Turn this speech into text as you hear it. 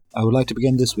I would like to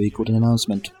begin this week with an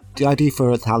announcement. The idea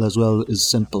for Tal as well is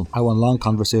simple. I want long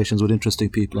conversations with interesting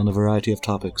people on a variety of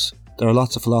topics. There are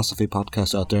lots of philosophy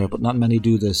podcasts out there, but not many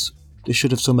do this. This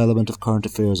should have some element of current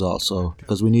affairs also,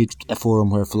 because we need a forum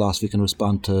where philosophy can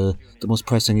respond to the most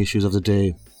pressing issues of the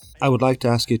day. I would like to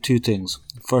ask you two things.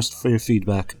 First, for your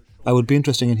feedback. I would be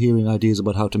interested in hearing ideas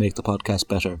about how to make the podcast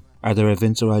better. Are there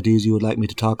events or ideas you would like me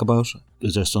to talk about?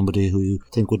 Is there somebody who you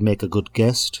think would make a good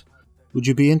guest? Would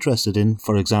you be interested in,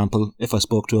 for example, if I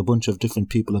spoke to a bunch of different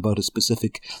people about a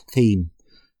specific theme?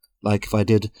 Like if I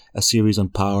did a series on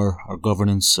power or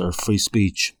governance or free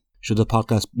speech. Should the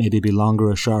podcast maybe be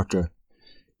longer or shorter?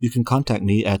 You can contact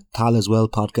me at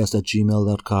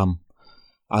talaswellpodcast@gmail.com.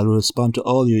 I'll respond to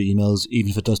all your emails,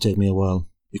 even if it does take me a while.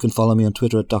 You can follow me on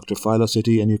Twitter at Dr.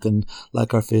 Philocity, and you can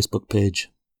like our Facebook page.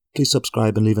 Please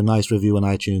subscribe and leave a nice review on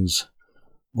iTunes.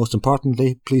 Most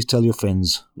importantly, please tell your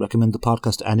friends. Recommend the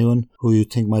podcast to anyone who you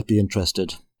think might be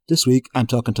interested. This week, I'm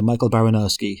talking to Michael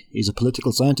Baranowski. He's a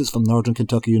political scientist from Northern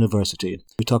Kentucky University.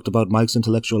 We talked about Mike's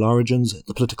intellectual origins,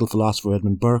 the political philosopher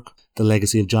Edmund Burke, the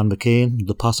legacy of John McCain,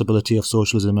 the possibility of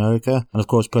socialism in America, and of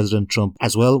course President Trump.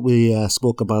 As well, we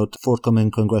spoke about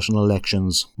forthcoming congressional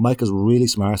elections. Mike is really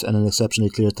smart and an exceptionally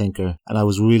clear thinker, and I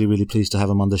was really pleased to have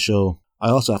him on the show.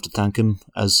 I also have to thank him,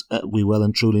 as we well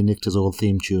and truly nicked his old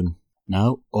theme tune.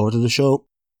 Now, over to the show.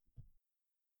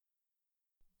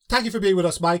 Thank you for being with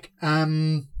us, Mike.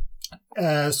 So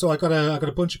I got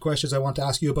a bunch of questions I want to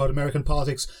ask you about American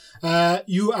politics.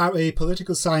 You are a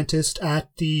political scientist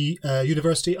at the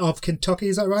University of Kentucky,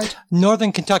 is that right?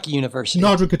 Northern Kentucky University.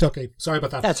 Northern Kentucky. Sorry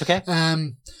about that. That's okay.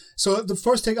 So the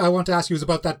first thing I want to ask you is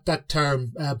about that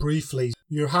term briefly.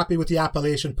 You're happy with the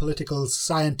appellation political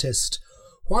scientist.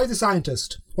 Why the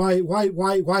scientist? Why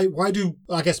do,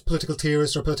 I guess, political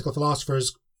theorists or political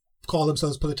philosophers call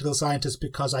themselves political scientists?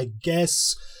 Because I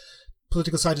guess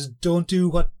political scientists don't do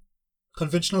what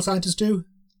conventional scientists do?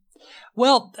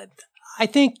 Well, I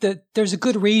think that there's a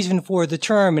good reason for the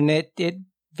term, and it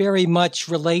very much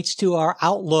relates to our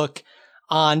outlook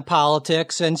on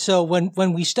politics. And so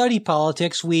when we study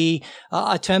politics, we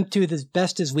attempt to, as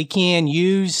best as we can,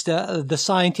 use the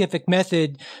scientific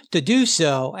method to do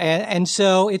so. And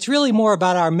so it's really more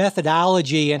about our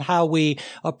methodology and how we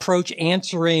approach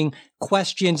answering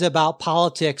questions about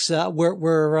politics.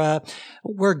 We're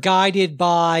guided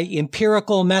by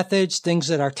empirical methods, things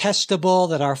that are testable,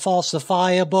 that are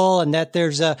falsifiable, and that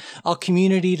there's a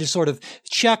community to sort of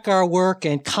check our work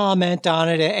and comment on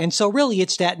it. And so really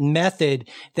it's that method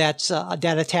that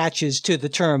attaches to the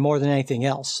term more than anything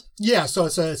else. Yeah, so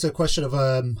it's a question of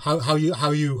how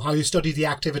you study the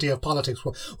activity of politics,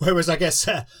 whereas I guess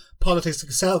politics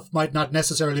itself might not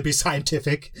necessarily be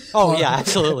scientific. Oh, yeah,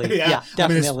 absolutely. Yeah, definitely. I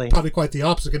mean, it's probably quite the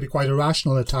opposite. It can be quite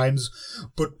irrational at times.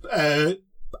 But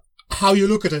how you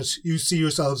look at it, you see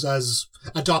yourselves as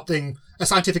adopting a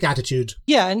scientific attitude.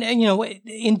 Yeah, and you know,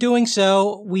 in doing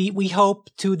so, we hope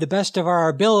to the best of our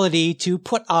ability to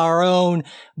put our own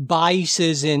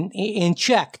biases in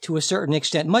check to a certain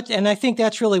extent. And I think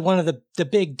that's really one of the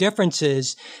big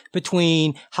differences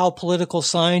between how political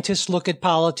scientists look at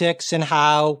politics and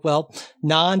how, well,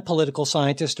 non-political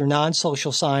scientists or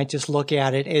non-social scientists look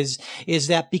at it is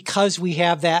that because we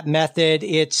have that method,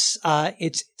 I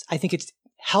think it's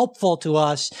helpful to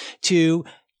us to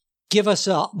give us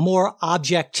a more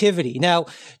objectivity. Now,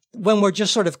 when we're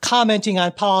just sort of commenting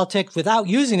on politics without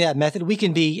using that method, we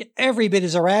can be every bit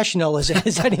as irrational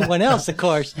as anyone else, of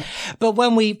course. But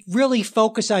when we really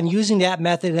focus on using that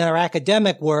method in our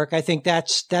academic work, I think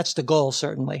that's the goal,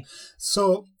 certainly.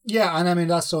 So, yeah, and I mean,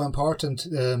 that's so important.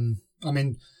 I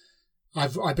mean,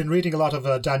 I've been reading a lot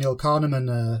of Daniel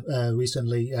Kahneman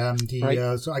recently,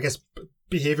 right. So I guess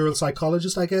behavioral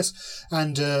psychologist, I guess.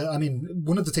 And I mean,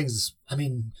 one of the things, I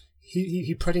mean,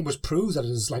 he pretty much proves that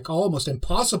it is like almost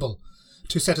impossible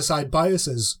to set aside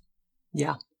biases.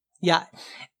 Yeah.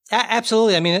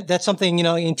 Absolutely. I mean, that's something, you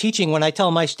know, in teaching, when I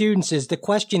tell my students, is the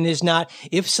question is not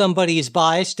if somebody is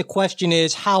biased. The question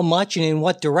is how much and in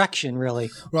what direction, really.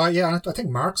 Right. Yeah. I think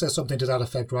Marx says something to that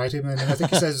effect, right? I mean, I think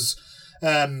he says,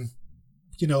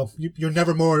 you know, you're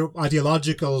never more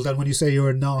ideological than when you say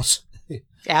you're not.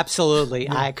 Absolutely.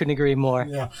 Yeah. I couldn't agree more.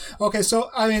 Yeah. Okay. So,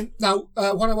 I mean, now,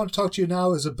 what I want to talk to you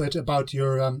now is a bit about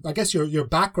your, I guess your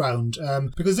background,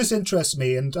 because this interests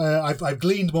me, and I've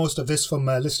gleaned most of this from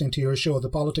listening to your show, The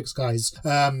Politics Guys.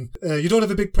 You don't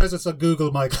have a big presence on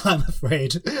Google, Michael, I'm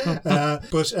afraid.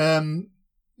 But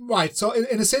right. So,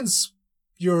 in a sense,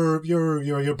 your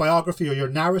biography or your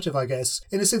narrative, I guess,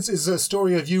 in a sense, is a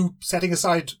story of you setting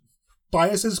aside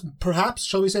biases, perhaps,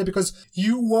 shall we say, because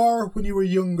you were, when you were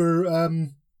younger,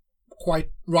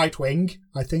 quite right wing,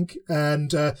 I think,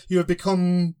 and you have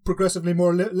become progressively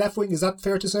more left wing. Is that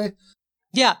fair to say?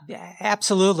 Yeah,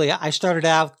 absolutely. I started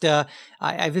out,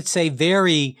 I would say,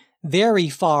 very, very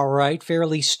far right,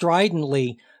 fairly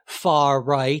stridently far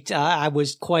right. I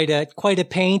was quite a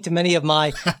pain to many of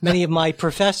my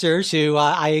professors who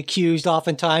I accused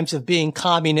oftentimes of being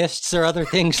communists or other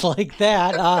things like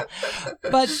that.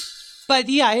 But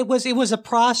yeah, it was a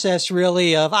process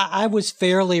really of, I was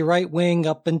fairly right wing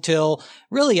up until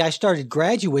really I started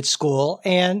graduate school.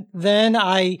 And then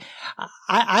I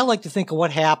like to think of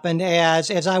what happened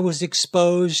as I was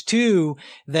exposed to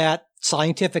that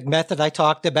scientific method I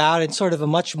talked about and sort of a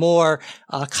much more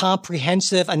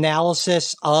comprehensive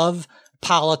analysis of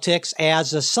politics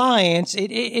as a science.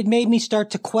 It made me start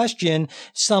to question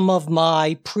some of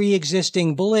my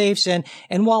pre-existing beliefs. And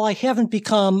while I haven't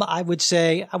become, I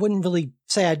wouldn't really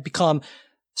say I'd become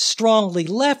strongly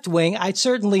left-wing, I'd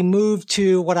certainly moved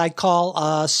to what I'd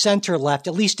call center-left,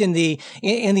 at least in the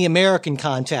American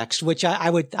context, which I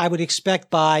would expect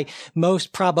by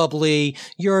most probably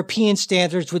European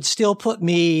standards would still put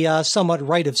me somewhat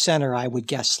right of center, I would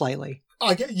guess slightly.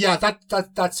 Yeah,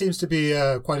 that seems to be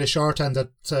quite a shorthand that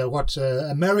what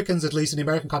Americans, at least in the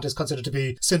American context, consider to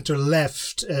be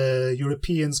centre-left,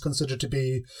 Europeans consider to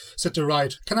be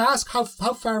centre-right. Can I ask how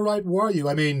far right were you?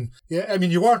 I mean,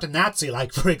 you weren't a Nazi,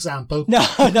 like, for example. No,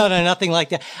 nothing like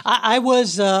that. I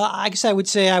was, I guess I would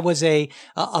say I was a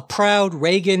proud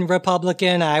Reagan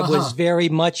Republican. I was very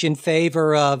much in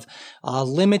favor of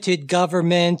limited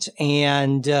government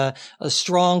and a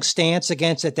strong stance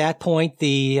against, at that point,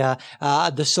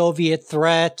 the Soviet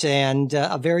threat, and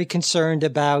very concerned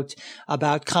about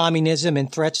communism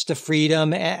and threats to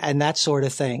freedom and that sort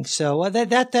of thing. So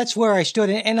that's where I stood.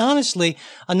 And honestly,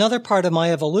 another part of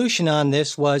my evolution on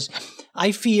this was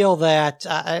I feel that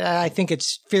I think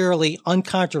it's fairly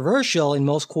uncontroversial in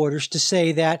most quarters to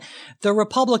say that the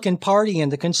Republican Party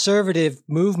and the conservative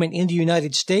movement in the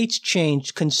United States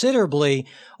changed considerably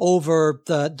over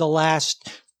the last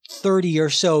 30 or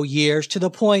so years, to the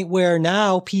point where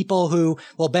now people who,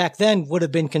 well, back then would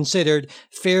have been considered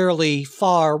fairly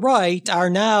far right are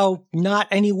now not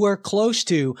anywhere close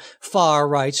to far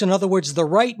right. So in other words, the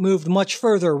right moved much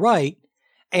further right.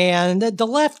 And the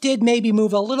left did maybe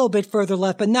move a little bit further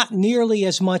left, but not nearly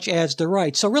as much as the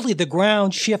right. So really the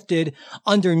ground shifted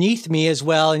underneath me as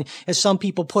well. And as some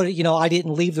people put it, I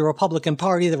didn't leave the Republican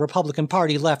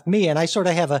Party left me. And I sort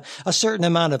of have a certain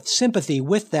amount of sympathy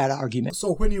with that argument.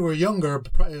 So when you were younger,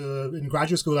 in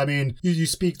graduate school, I mean, you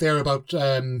speak there about,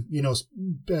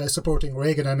 supporting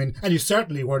Reagan. I mean, and you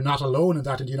certainly were not alone in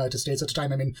that in the United States at the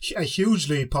time. I mean, a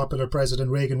hugely popular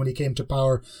president, Reagan, when he came to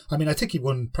power. I mean, I think he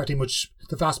won pretty much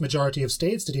the vast majority of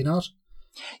states, did he not?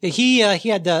 He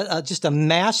had just a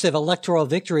massive electoral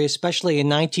victory, especially in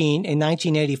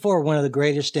 1984, one of the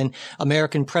greatest in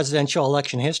American presidential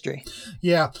election history.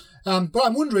 Yeah, but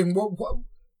I'm wondering,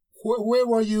 where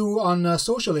were you on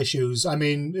social issues? I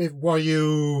mean, would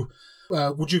you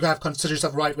have considered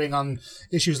yourself right wing on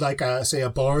issues like, say,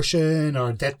 abortion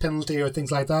or death penalty or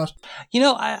things like that?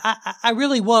 I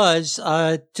really was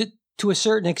to a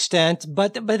certain extent,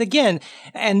 but again,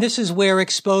 and this is where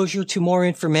exposure to more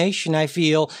information, I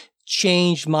feel,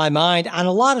 changed my mind on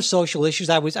a lot of social issues.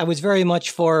 I was very much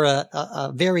for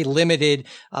a very limited,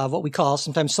 what we call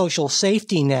sometimes social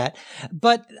safety net.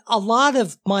 But a lot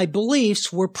of my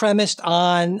beliefs were premised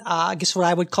on, I guess what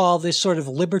I would call this sort of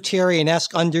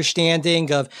libertarian-esque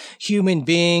understanding of human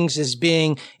beings as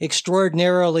being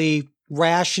extraordinarily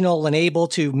rational and able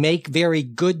to make very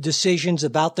good decisions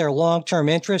about their long-term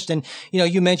interest. And,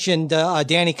 you mentioned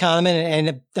Danny Kahneman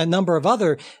and a number of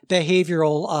other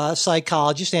behavioral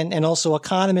psychologists and also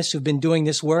economists who've been doing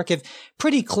this work have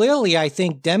pretty clearly, I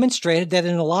think, demonstrated that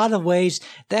in a lot of ways,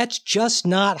 that's just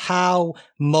not how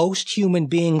most human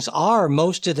beings are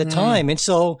most of the time. And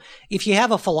so if you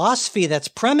have a philosophy that's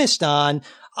premised on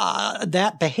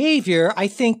that behavior, I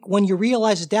think when you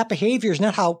realize that behavior is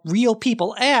not how real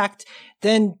people act,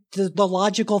 then the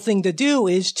logical thing to do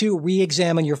is to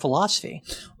re-examine your philosophy.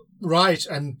 Right,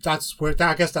 and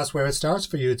I guess that's where it starts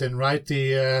for you then, right?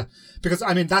 Because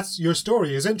I mean, that's your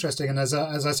story is interesting, and as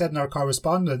I said in our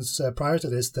correspondence prior to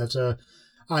this, that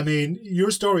I mean,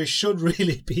 your story should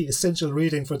really be essential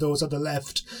reading for those on the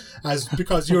left,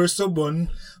 because you're someone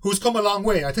who's come a long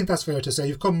way. I think that's fair to say.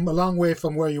 You've come a long way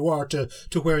from where you are to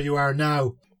where you are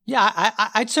now. Yeah,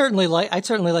 I'd certainly like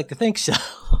to think so.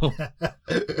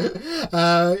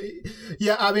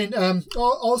 Yeah, I mean,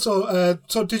 also,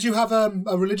 so did you have a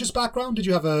religious background? Did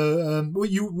you have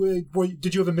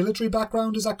did you have a military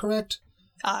background? Is that correct?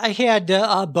 I had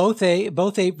both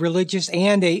a religious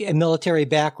and a military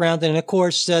background, and of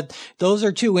course, those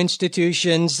are two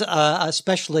institutions,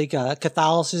 especially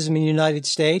Catholicism in the United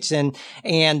States and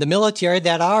the military,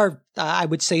 that are, I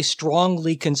would say,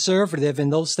 strongly conservative,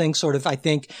 and those things sort of, I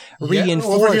think,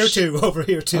 reinforce. Over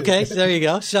here too. Okay, so there you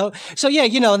go. So yeah,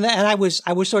 and I was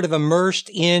sort of immersed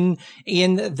in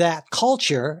that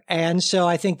culture, and so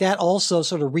I think that also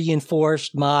sort of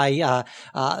reinforced my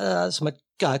some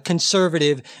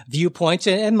conservative viewpoints,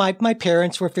 and my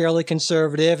parents were fairly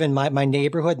conservative, and my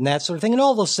neighborhood and that sort of thing, and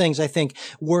all those things I think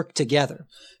work together.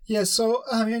 Yeah. So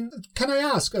I mean, can I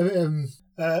ask?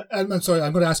 I'm sorry,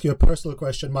 I'm going to ask you a personal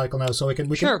question, Michael. Now, so we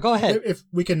can sure, go ahead. If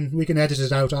we can edit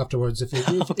it out afterwards if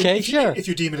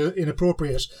you deem it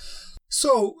inappropriate.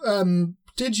 So,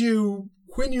 did you,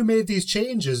 when you made these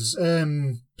changes,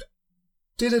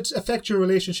 did it affect your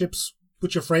relationships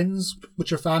with your friends,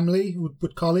 with your family,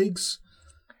 with colleagues?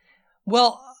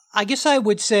 Well, I guess I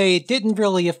would say it didn't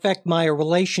really affect my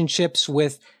relationships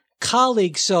with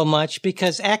colleagues so much,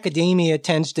 because academia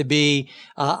tends to be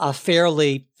a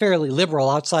fairly liberal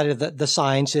outside of the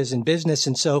sciences and business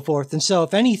and so forth. And so,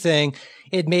 if anything,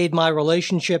 it made my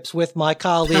relationships with my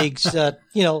colleagues,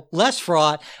 less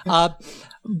fraught.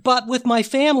 But with my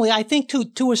family, I think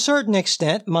to a certain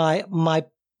extent,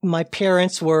 my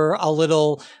parents were a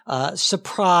little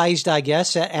surprised, I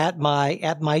guess, at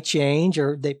my change,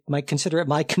 or they might consider it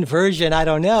my conversion. I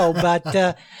don't know,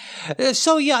 but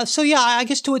so yeah, I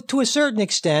guess to a certain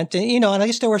extent, and I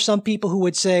guess there were some people who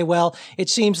would say, well, it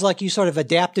seems like you sort of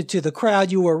adapted to the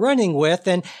crowd you were running with,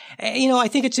 and I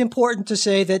think it's important to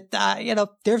say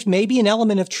that there's maybe an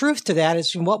element of truth to that.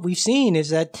 Is what we've seen is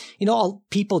that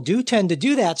people do tend to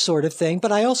do that sort of thing,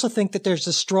 but I also think that there's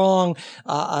a strong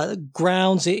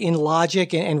grounds in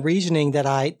logic and reasoning that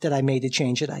I made the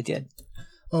change that I did.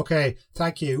 Okay,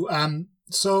 thank you.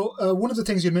 So one of the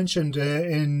things you mentioned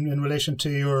in relation to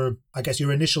your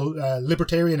initial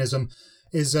libertarianism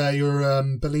is your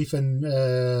belief in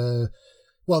the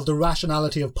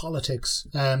rationality of politics.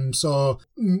 So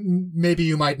maybe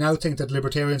you might now think that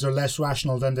libertarians are less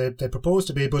rational than they propose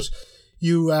to be, but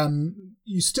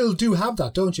you still do have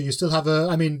that, don't you? You still have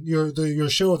your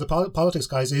show of the Politics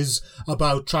Guys is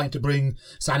about trying to bring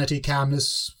sanity,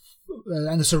 calmness,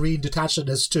 and a serene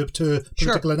detachedness to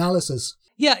political analysis.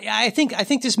 Yeah, I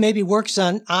think this maybe works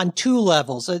on two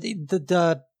levels.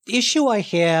 The issue I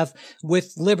have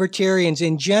with libertarians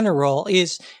in general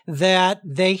is that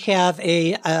they have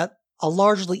a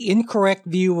largely incorrect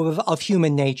view of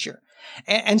human nature,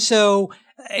 and so.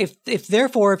 If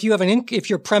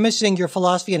you're premising your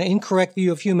philosophy on an incorrect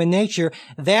view of human nature,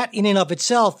 that in and of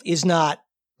itself is not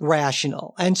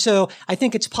rational. And so I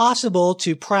think it's possible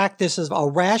to practice a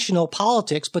rational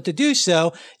politics, but to do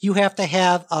so, you have to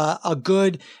have a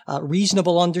good,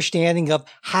 reasonable understanding of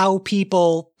how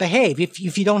people behave.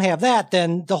 If you don't have that,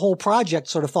 then the whole project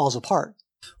sort of falls apart.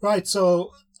 Right. So,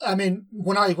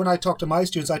 when I talk to my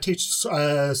students, I teach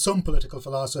some political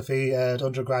philosophy at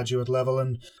undergraduate level,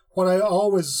 and what I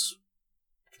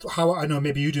know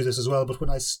maybe you do this as well, but when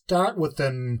I start with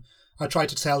them, I try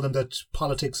to tell them that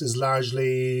politics is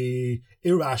largely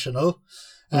irrational.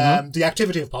 Mm-hmm. The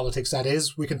activity of politics, that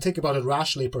is, we can think about it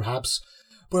rationally perhaps,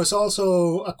 but it's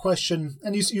also a question,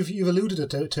 and you've alluded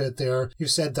to it there.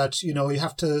 You've said that you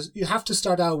have to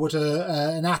start out with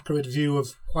an accurate view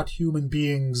of what human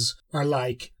beings are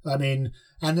like.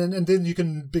 And then you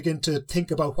can begin to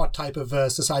think about what type of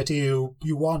society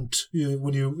you want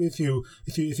if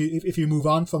you move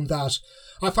on from that.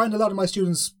 I find a lot of my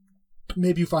students,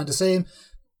 maybe you find the same,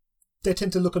 they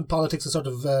tend to look at politics as sort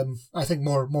of I think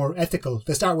more ethical.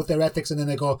 They start with their ethics and then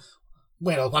they go,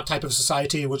 well, what type of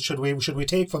society should we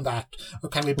take from that, or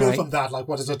can we build from that? Like,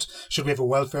 what is it? Should we have a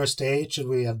welfare state? Should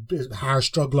we have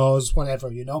harsh drug laws? Whatever,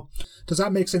 Does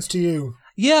that make sense to you?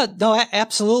 Yeah, no,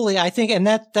 absolutely. I think, and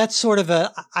that's sort of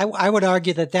I would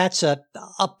argue that that's a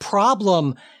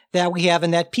problem that we have,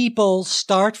 and that people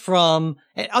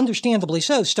understandably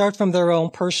so, start from their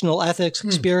own personal ethics,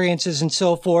 experiences, and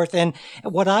so forth. And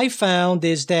what I found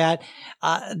is that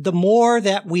the more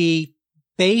that we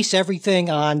base everything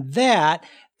on that,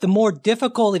 the more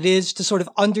difficult it is to sort of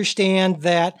understand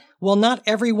that, well, not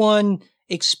everyone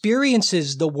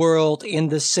experiences the world in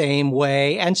the same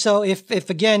way. And so if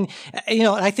again,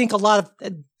 I think a lot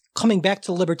of, coming back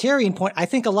to the libertarian point, I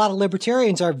think a lot of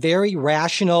libertarians are very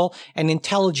rational and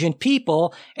intelligent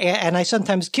people. And I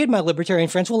sometimes kid my libertarian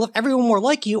friends, well, if everyone were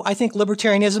like you, I think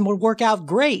libertarianism would work out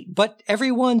great, but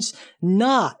everyone's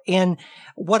not. And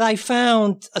what I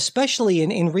found, especially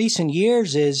in recent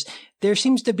years, is there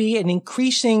seems to be an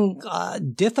increasing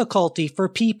difficulty for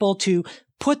people to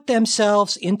put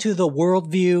themselves into the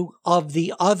worldview of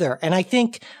the other. And I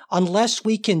think unless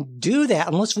we can do that,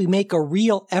 unless we make a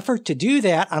real effort to do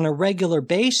that on a regular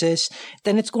basis,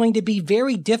 then it's going to be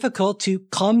very difficult to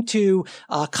come to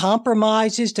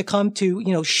compromises, to come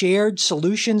to, shared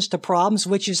solutions to problems,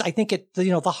 which is, I think, at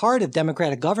the heart of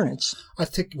democratic governance. I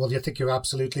think you're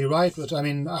absolutely right. But I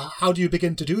mean, how do you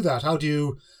begin to do that? How do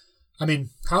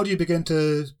you begin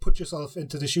to put yourself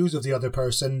into the shoes of the other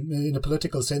person in a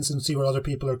political sense and see where other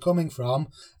people are coming from?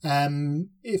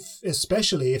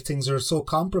 Especially if things are so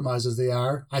compromised as they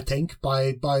are, I think,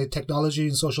 by technology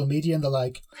and social media and the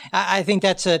like. I think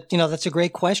that's a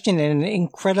great question and an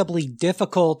incredibly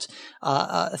difficult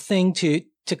thing to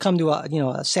come to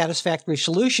a satisfactory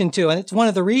solution to. And it's one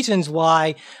of the reasons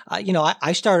why,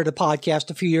 I started a podcast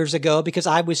a few years ago, because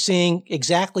I was seeing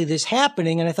exactly this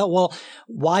happening. And I thought, well,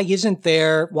 why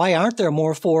aren't there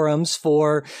more forums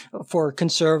for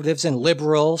conservatives and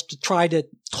liberals to try to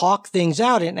talk things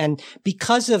out? And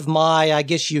because of my, I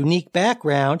guess, unique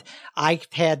background, I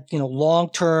had,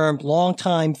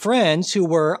 long-time friends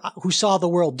who saw the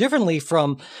world differently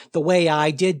from the way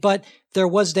I did, but there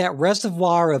was that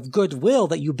reservoir of goodwill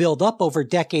that you build up over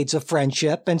decades of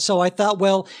friendship. And so I thought,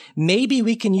 well, maybe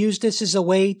we can use this as a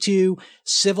way to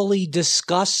civilly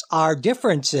discuss our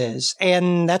differences.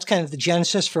 And that's kind of the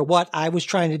genesis for what I was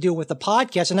trying to do with the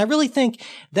podcast. And I really think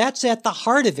that's at the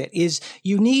heart of it, is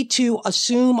you need to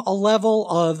assume a level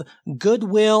of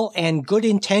goodwill and good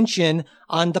intention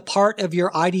on the part of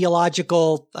your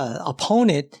ideological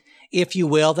opponent, if you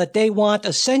will, that they want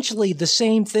essentially the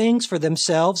same things for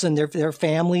themselves and their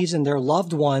families and their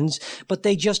loved ones, but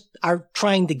they just are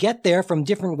trying to get there from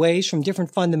different ways, from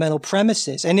different fundamental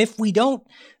premises. And if we don't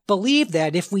believe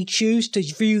that, if we choose to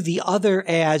view the other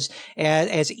as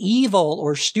evil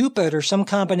or stupid or some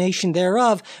combination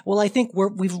thereof, well, I think we're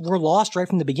lost right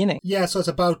from the beginning. Yeah, so it's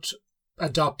about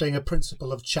adopting a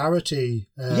principle of charity.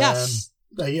 Yes.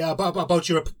 About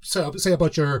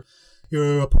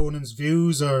your opponent's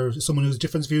views or someone who's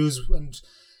different views, and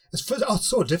it's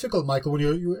so difficult, Michael, when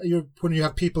you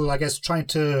have people, I guess, trying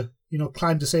to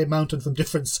climb the same mountain from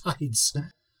different sides.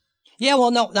 Yeah,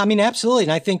 well, no, I mean, absolutely.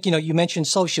 And I think, you mentioned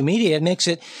social media. It makes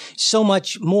it so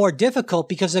much more difficult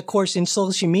because, of course, in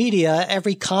social media,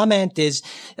 every comment is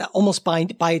almost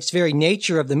by its very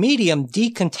nature of the medium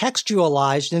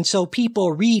decontextualized. And so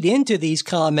people read into these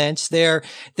comments their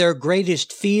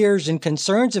greatest fears and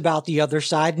concerns about the other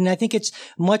side. And I think it's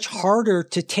much harder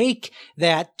to take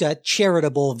that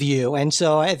charitable view. And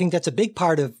so I think that's a big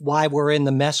part of why we're in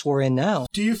the mess we're in now.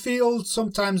 Do you feel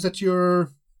sometimes that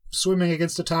you're swimming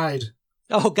against the tide?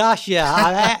 Oh gosh,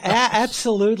 yeah,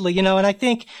 absolutely. And I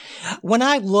think when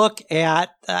I look at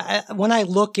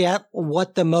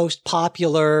what the most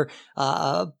popular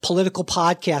political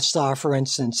podcasts are, for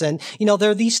instance, and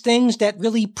there are these things that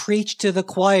really preach to the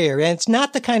choir, and it's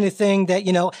not the kind of thing that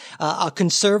a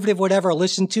conservative would ever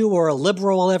listen to or a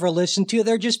liberal will ever listen to.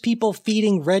 They're just people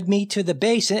feeding red meat to the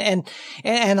base, and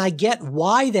I get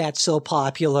why that's so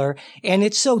popular, and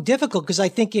it's so difficult because I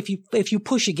think if you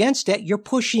push against it, you're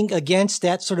pushing against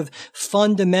that sort of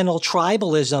fundamental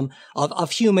tribalism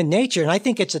of human nature. And I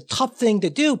think it's a tough thing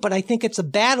to do, but I think it's a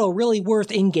battle really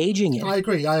worth engaging in. I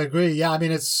agree. Yeah. I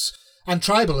mean, and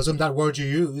tribalism, that word you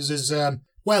use is,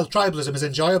 tribalism is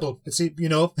enjoyable. It's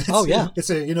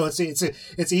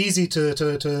easy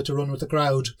to run with the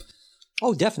crowd.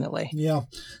 Oh, definitely. Yeah.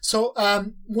 So,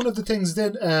 one of the things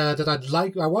then,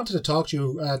 that I wanted to talk to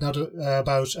you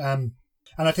about, and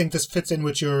I think this fits in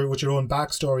with your own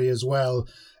backstory as well.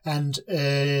 And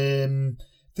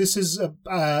this is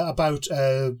about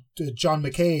John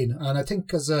McCain, and I think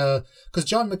because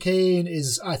John McCain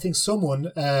is, I think,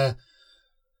 someone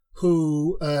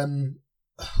who,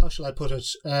 how shall I put it?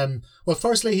 Well,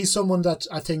 firstly, he's someone that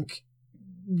I think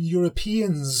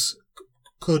Europeans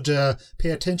could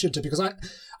pay attention to, because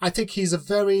I think he's a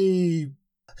very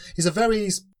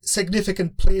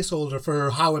significant placeholder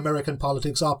for how American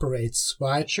politics operates,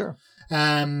 right? Sure.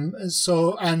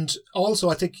 So, and also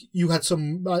I think you had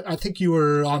I think you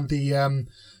were on the,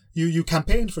 you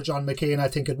campaigned for John McCain, I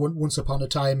think, at once upon a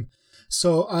time.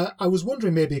 So, I was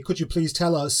wondering, maybe, could you please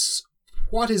tell us,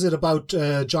 what is it about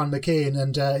John McCain?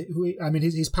 And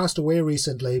he's passed away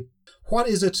recently. What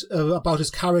is it about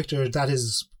his character that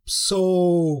is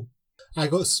so,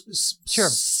 sure,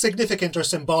 significant or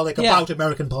symbolic about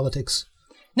American politics?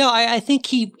 No, I think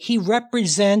he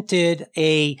represented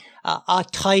a a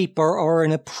type or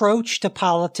an approach to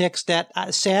politics that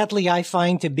sadly I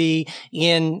find to be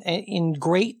in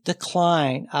great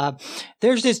decline.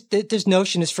 There's this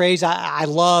notion, this phrase I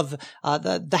love,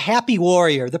 the happy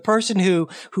warrior, the person who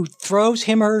throws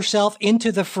him or herself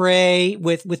into the fray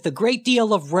with a great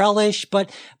deal of relish,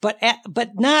 but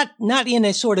not in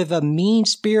a sort of a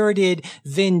mean-spirited,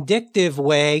 vindictive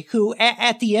way, who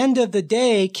at the end of the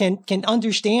day can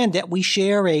understand that we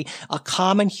share a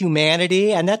common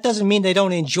humanity. And that doesn't mean they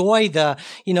don't enjoy the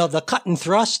cut and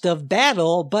thrust of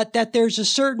battle, but that there's a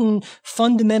certain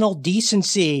fundamental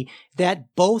decency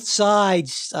that both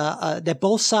sides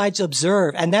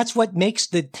observe. And that's what makes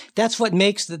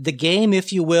the game,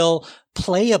 if you will,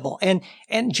 playable. And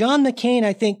John McCain,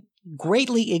 I think,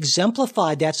 greatly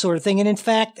exemplified that sort of thing. And in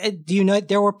fact,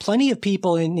 there were plenty of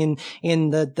people in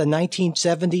the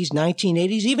 1970s,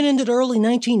 1980s, even into the early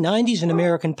 1990s in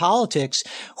American politics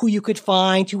who you could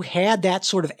find who had that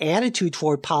sort of attitude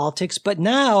toward politics. But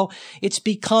now it's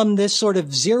become this sort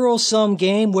of zero-sum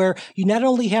game where you not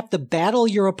only have to battle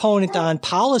your opponent on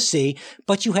policy,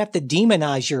 but you have to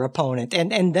demonize your opponent.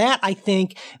 And that, I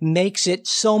think, makes it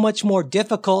so much more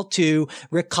difficult to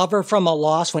recover from a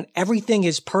loss when everything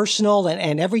is personal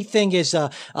and everything is,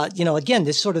 again,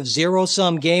 this sort of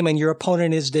zero-sum game, and your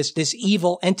opponent is this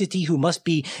evil entity who must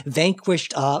be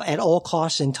vanquished at all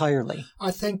costs entirely.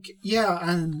 I think,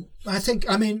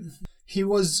 I mean, he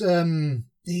was, McCain,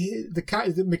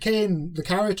 the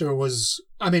character was,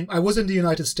 I mean, I was in the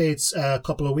United States a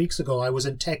couple of weeks ago. I was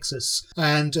in Texas.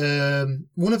 And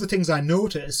one of the things I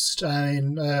noticed, I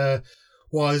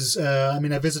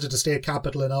visited the state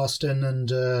capitol in Austin, and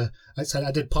I said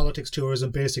I did politics tours,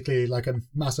 and basically like a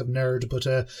massive nerd. But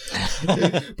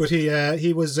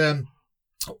he was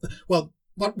what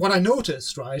I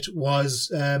noticed, right, was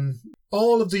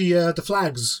all of the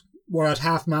flags were at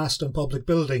half mast on public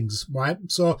buildings, right?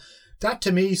 So that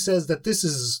to me says that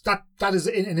that is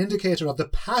an indicator of the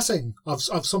passing of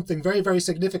something very, very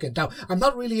significant. Now, I'm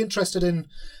not really interested in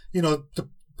the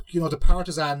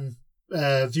partisan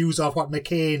views of what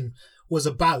McCain was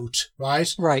about,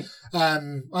 right? Right.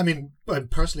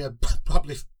 Personally, I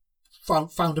probably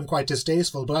found him quite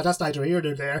distasteful, but that's neither here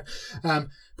nor there.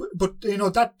 But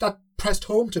that pressed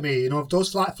home to me.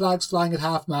 Those flags flying at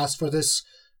half mast for this,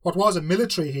 what was a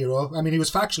military hero. I mean, he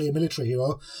was factually a military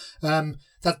hero.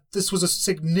 That this was a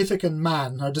significant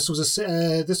man, or this was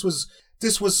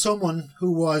someone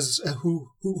who was who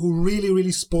really,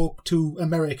 really spoke to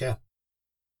America.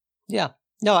 Yeah.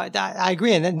 No, I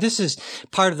agree. And this is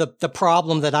part of the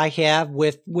problem that I have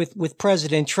with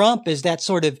President Trump, is that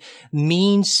sort of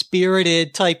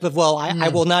mean-spirited type of, I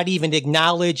will not even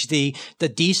acknowledge the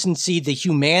decency, the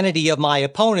humanity of my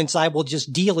opponents. I will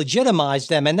just delegitimize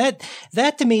them. And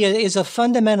that to me is a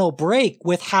fundamental break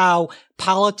with how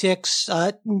politics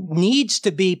needs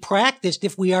to be practiced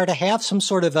if we are to have some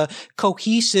sort of a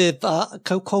cohesive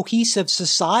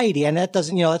society. And that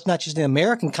doesn't, that's not just an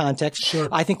American context. Sure.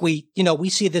 I think we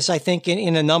see this, I think,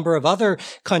 in a number of other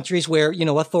countries where,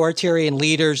 authoritarian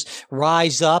leaders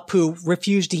rise up who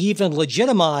refuse to even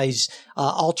legitimize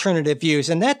alternative views.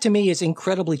 And that to me is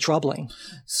incredibly troubling.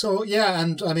 So,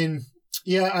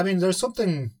 there's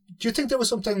something. Do you think there was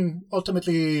something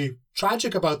ultimately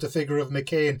tragic about the figure of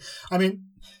McCain? I mean,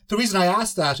 the reason I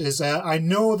asked that is I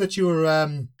know that you're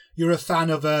a fan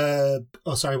of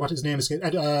what his name is,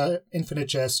 Infinite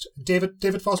Jest,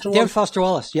 David Foster Wallace. David Foster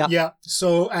Wallace, yeah. Yeah.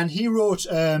 So, and he wrote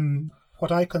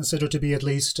what I consider to be at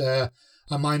least a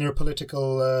minor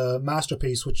political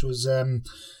masterpiece, which was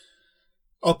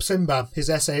Up Simba,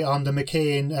 his essay on the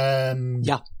McCain.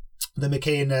 The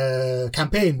McCain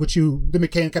campaign, the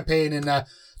McCain campaign in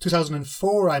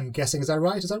 2004, I'm guessing. Is that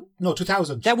right?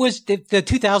 2000? That was the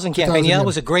 2000 campaign. Yeah, that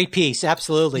was a great piece.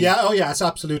 Absolutely. Yeah. Oh, yeah. It's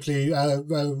absolutely a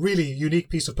really unique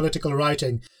piece of political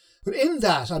writing. But in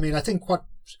that,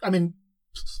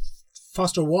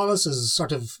 Foster Wallace's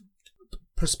sort of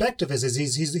perspective is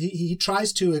he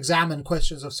tries to examine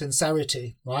questions of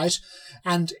sincerity, right?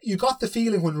 And you got the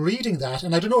feeling when reading that,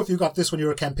 and I don't know if you got this when you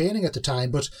were campaigning at the time,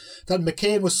 but that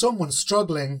McCain was someone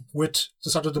struggling with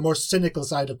the sort of the more cynical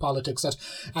side of politics.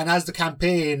 And as the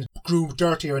campaign grew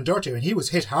dirtier and dirtier, and he was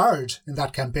hit hard in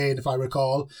that campaign, if I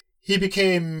recall, he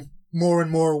became more and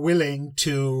more willing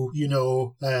to,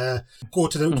 go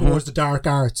to towards the dark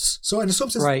arts. So in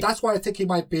some sense, right. That's why I think he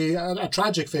might be a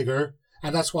tragic figure,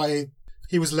 and that's why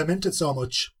he was lamented so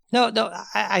much. No,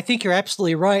 I think you're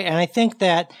absolutely right. And I think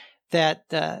that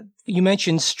you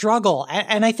mentioned struggle,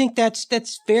 and I think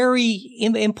that's very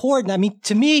important. I mean,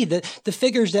 to me, the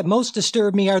figures that most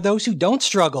disturb me are those who don't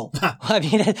struggle. I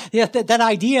mean, that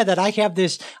idea that I have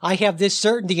this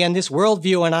certainty and this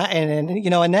worldview, and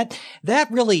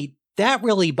that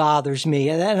really bothers me.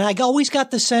 And I always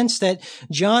got the sense that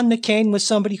John McCain was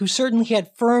somebody who certainly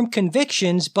had firm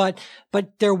convictions, but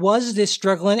there was this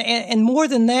struggle. And more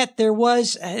than that, there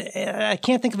was, I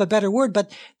can't think of a better word,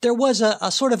 but there was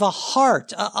a sort of a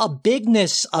heart, a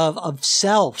bigness of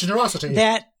self. Generosity.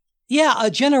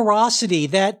 A generosity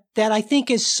that I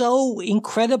think is so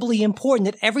incredibly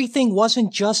important, that everything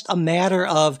wasn't just a matter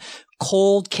of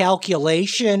cold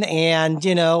calculation and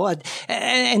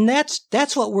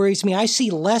that's what worries me. I see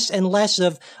less and less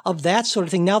of that sort of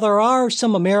thing. Now, there are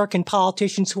some American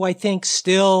politicians who I think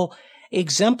still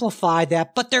exemplify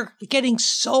that, but they're getting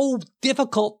so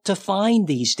difficult to find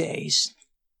these days.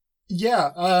 Yeah.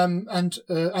 I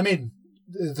mean,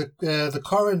 the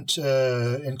current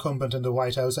incumbent in the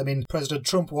White House, I mean, President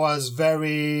Trump was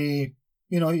very,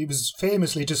 he was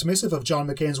famously dismissive of John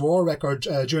McCain's war record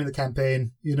during the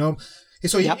campaign,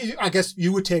 So Yep. I guess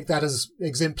you would take that as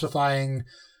exemplifying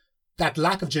that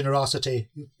lack of generosity.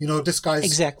 This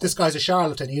guy's a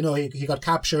charlatan. He got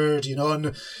captured,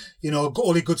 and,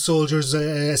 only good soldiers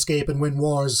escape and win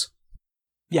wars.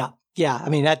 Yeah. I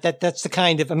mean, that's the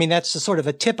kind of, that's the sort of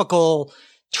a typical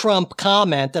Trump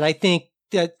comment that I think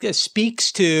that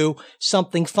speaks to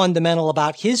something fundamental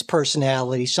about his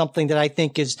personality, something that I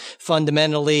think is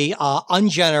fundamentally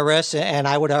ungenerous, and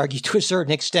I would argue to a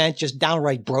certain extent just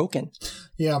downright broken.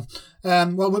 Yeah.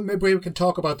 Well, maybe we can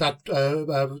talk about that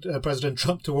President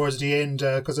Trump towards the end,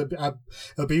 because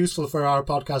it'll be useful for our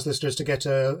podcast listeners to get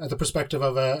the perspective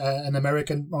of an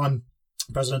American on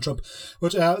President Trump.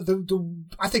 But I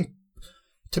think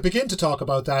to begin to talk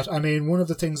about that, I mean, one of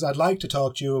the things I'd like to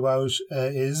talk to you about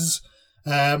is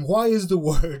why is the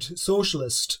word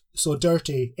socialist so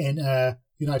dirty in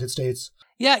United States?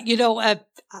 Yeah,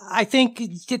 I think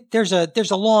there's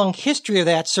a long history of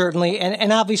that, certainly,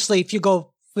 and obviously, if you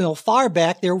go far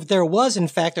back, there was in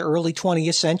fact the early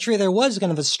 20th century, there was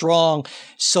kind of a strong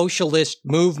socialist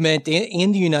movement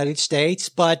in the United States,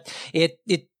 but it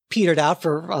petered out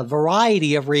for a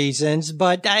variety of reasons.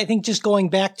 But I think just going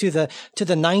back to the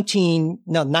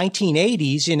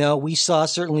 1980s, we saw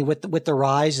certainly with the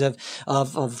rise of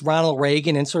Ronald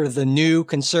Reagan and sort of the new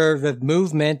conservative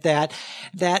movement that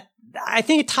I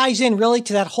think it ties in really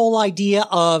to that whole idea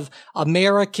of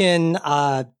American,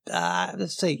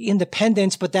 let's say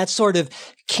independence, but that sort of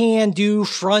can-do,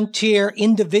 frontier,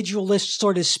 individualist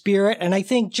sort of spirit. And I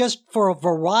think just for a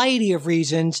variety of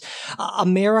reasons,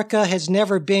 America has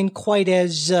never been quite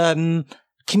as,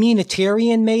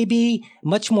 communitarian, maybe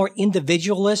much more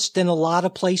individualist than a lot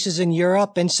of places in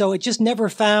Europe. And so it just never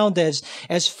found as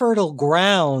fertile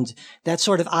ground that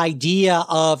sort of idea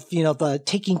of, the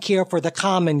taking care for the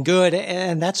common good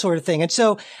and that sort of thing. And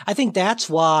so I think that's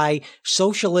why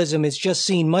socialism is just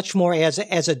seen much more as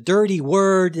a dirty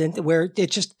word, and where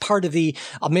it's just part of the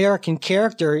American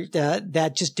character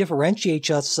that just differentiates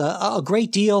us a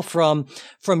great deal from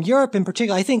Europe in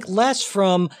particular. I think less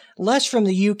from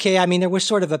the UK. I mean, there was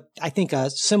sort of a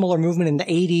similar movement in the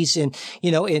 80s in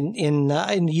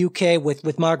the UK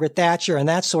with Margaret Thatcher and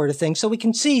that sort of thing. So we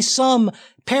can see some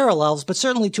parallels, but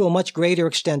certainly to a much greater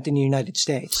extent in the United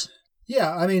States.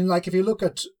 Yeah. I mean, like if you look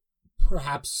at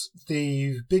perhaps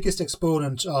the biggest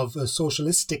exponent of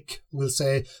socialistic, we'll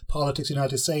say, politics in the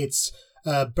United States,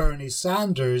 Bernie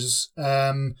Sanders.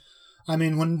 I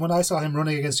mean, when I saw him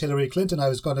running against Hillary Clinton, I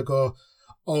was going to go,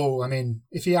 oh, I mean,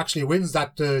 if he actually wins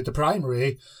that the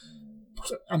primary,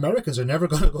 Americans are never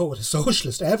going to go with a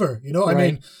socialist ever.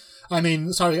 Right. I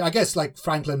mean, sorry, I guess like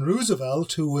Franklin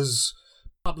Roosevelt, who was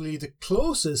probably the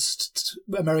closest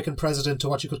American president to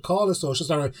what you could call a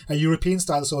socialist, or a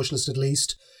European-style socialist at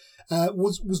least,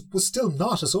 was still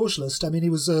not a socialist. I mean, he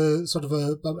was sort of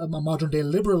a modern-day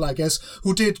liberal, I guess,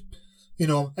 who did,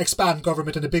 expand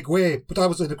government in a big way, but that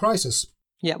was in a crisis.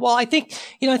 Yeah, well, I think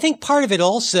part of it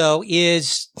also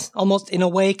is almost in a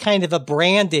way kind of a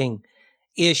branding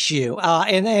issue.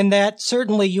 And that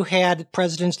certainly you had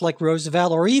presidents like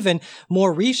Roosevelt, or even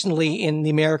more recently in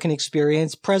the American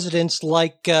experience, presidents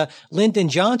like Lyndon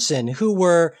Johnson, who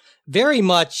were very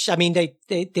much, I mean,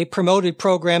 they promoted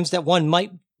programs that one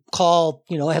might call,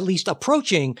 at least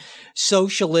approaching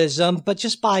socialism, but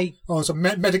just by so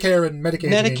Medicare and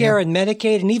Medicaid. And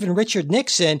Medicaid, and even Richard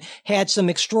Nixon had some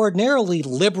extraordinarily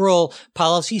liberal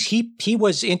policies. He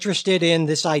was interested in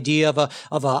this idea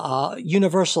of a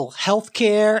universal health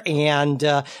care and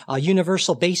a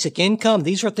universal basic income.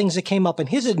 These are things that came up in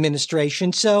his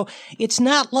administration. So it's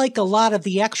not like a lot of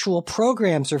the actual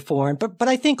programs are foreign, but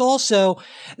I think also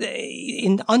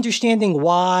in understanding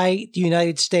why the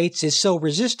United States is so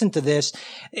resistant to this,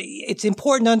 it's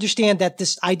important to understand that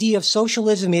this idea of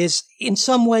socialism is in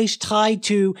some ways tied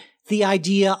to the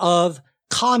idea of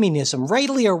communism,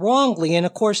 rightly or wrongly. And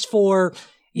of course, for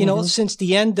since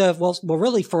the end of,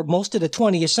 really for most of the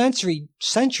 20th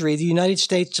century, the United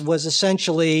States was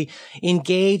essentially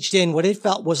engaged in what it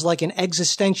felt was like an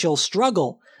existential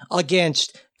struggle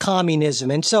against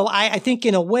communism. And so I think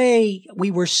in a way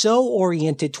we were so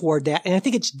oriented toward that. And I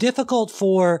think it's difficult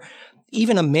for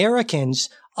even Americans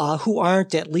who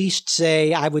aren't at least,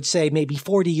 I would say maybe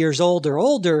 40 years old or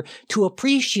older, to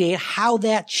appreciate how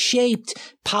that shaped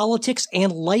politics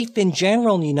and life in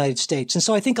general in the United States. And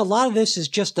so I think a lot of this is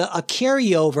just a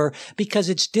carryover because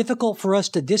it's difficult for us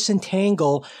to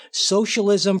disentangle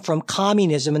socialism from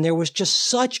communism. And there was just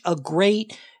such a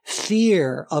great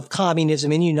fear of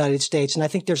communism in the United States. And I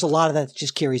think there's a lot of that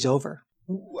just carries over.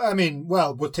 I mean,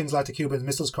 well, with things like the Cuban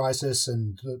Missiles Crisis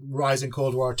and the rising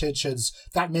Cold War tensions,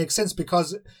 that makes sense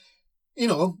because,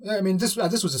 this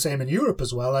was the same in Europe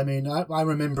as well. I mean, I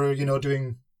remember,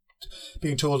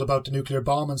 being told about the nuclear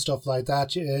bomb and stuff like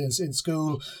that in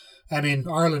school. I mean,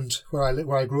 Ireland, where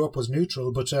I grew up, was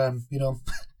neutral, but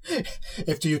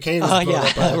if the UK was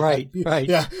brought up, right.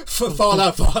 Yeah,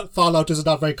 Fallout is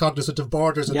not very cognizant of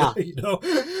borders, yeah.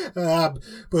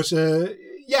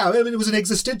 It was an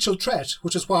existential threat,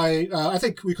 which is why I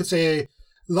think we could say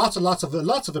lots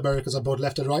of Americans on both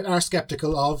left and right are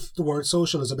skeptical of the word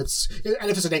socialism. And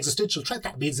if it's an existential threat,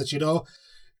 that means that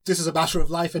this is a matter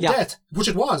of life and death, which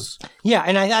it was. Yeah,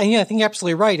 and I think you're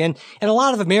absolutely right. And a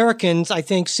lot of Americans, I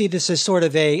think, see this as sort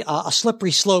of a slippery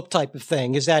slope type of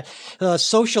thing, is that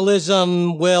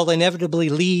socialism will inevitably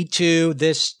lead to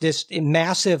this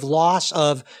massive loss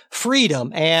of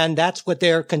freedom. And that's what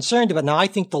they're concerned about. Now, I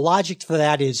think the logic for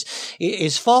that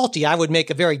is faulty. I would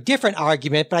make a very different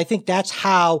argument, but I think that's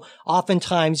how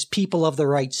oftentimes people of the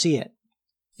right see it.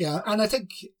 Yeah, and I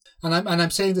think... And I'm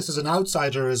saying this as an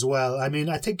outsider as well. I mean,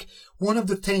 I think one of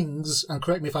the things, and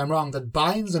correct me if I'm wrong, that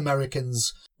binds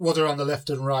Americans, whether on the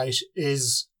left and right,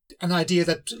 is an idea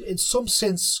that in some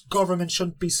sense government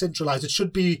shouldn't be centralized. It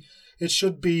should be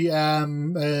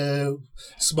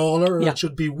smaller, or it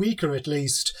should be weaker at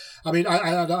least. I mean,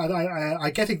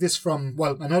 I getting this from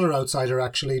another outsider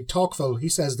actually, Tocqueville. He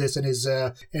says this in his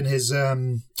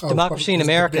Democracy in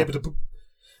America.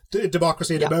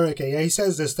 Democracy in America. Yeah, he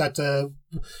says this, that,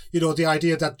 the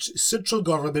idea that central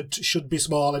government should be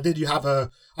small, and then you have a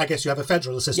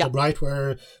federal system, right?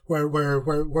 Where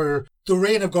the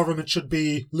reign of government should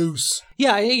be loose.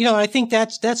 Yeah, I think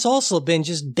that's also been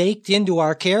just baked into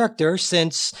our character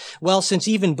since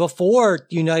even before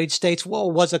the United States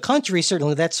was a country.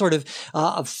 Certainly, that sort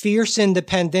of fierce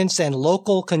independence and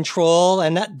local control,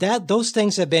 and that those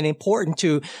things have been important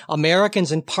to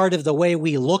Americans and part of the way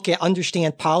we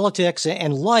understand politics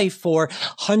and life for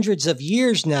hundreds of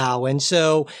years now. And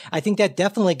so I think that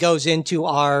definitely goes into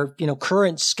our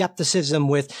current skepticism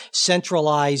with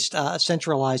centralized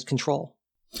control.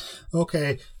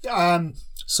 Okay.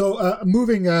 So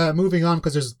moving on,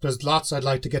 because there's lots I'd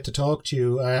like to get to talk to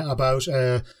you about.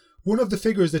 One of the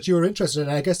figures that you're interested in,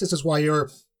 and I guess this is why you're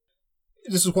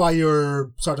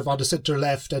sort of on the centre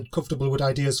left and comfortable with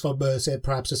ideas from, say,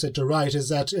 perhaps the centre right, is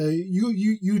that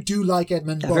you do like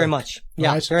Edmund Burke. Very much.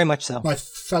 Yeah, right? Very much so. My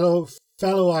fellow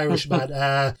Irishman,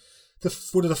 one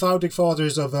of the founding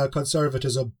fathers of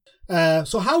conservatism.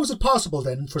 So how is it possible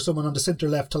then for someone on the centre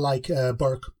left to like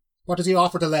Burke? What does he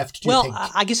offer the left, do you think?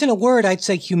 I guess in a word, I'd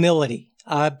say humility.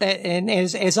 And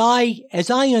as I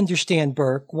understand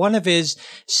Burke, one of his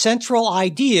central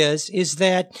ideas is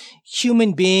that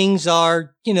human beings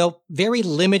are, very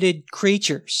limited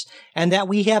creatures, and that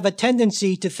we have a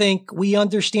tendency to think we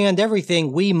understand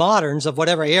everything, we moderns of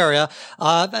whatever era,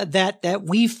 that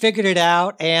we've figured it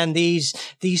out, and these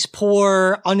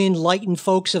poor, unenlightened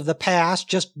folks of the past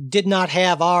just did not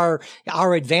have our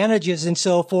advantages and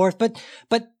so forth. But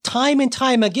time and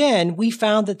time again, we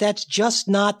found that that's just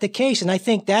not the case. And I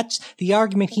think that's the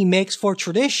argument he makes for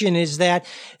tradition, is that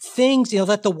things,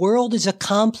 that the world is a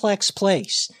complex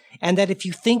place. and that if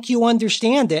you think you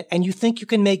understand it and you think you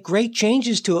can make great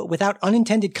changes to it without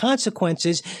unintended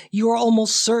consequences, you are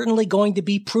almost certainly going to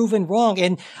be proven wrong.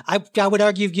 And I would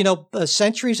argue,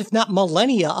 centuries, if not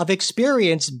millennia of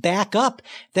experience back up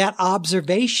that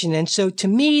observation. And so to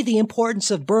me, the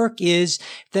importance of Burke is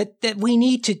that we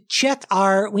need to check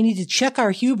our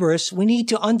hubris. We need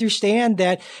to understand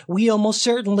that we almost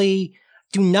certainly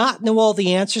do not know all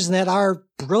the answers and that our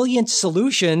brilliant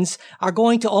solutions are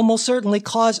going to almost certainly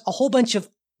cause a whole bunch of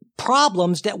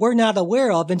problems that we're not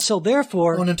aware of. And so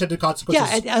therefore, unintended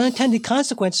consequences. Yeah, unintended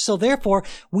consequences. So therefore,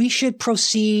 we should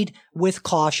proceed with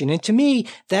caution. And to me,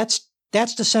 that's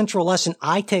the central lesson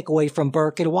I take away from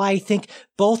Burke, and why I think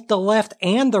both the left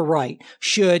and the right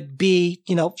should be,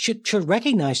 should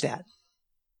recognize that.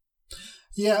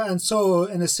 Yeah. And so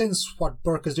in a sense, what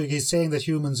Burke is doing, he's saying that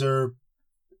humans are,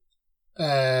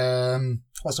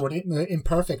 what's the word?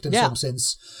 Imperfect in some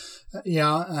sense.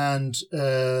 And,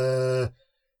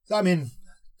 I mean,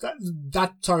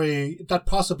 that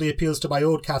possibly appeals to my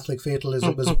own Catholic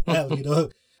fatalism as well,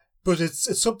 But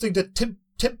it's something that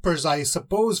tempers, I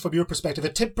suppose, from your perspective,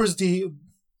 it tempers the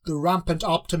rampant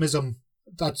optimism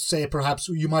that, say, perhaps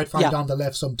you might find on the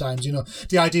left sometimes,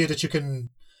 the idea that you can,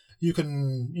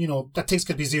 that things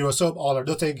can be zero sum, all or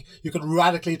nothing. You can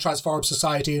radically transform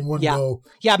society in one go.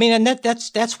 Yeah, I mean, and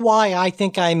that's why I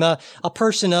think I'm a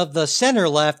person of the center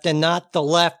left and not the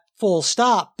left full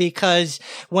stop, because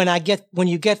when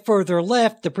you get further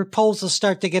left, the proposals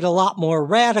start to get a lot more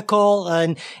radical,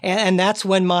 and that's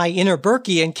when my inner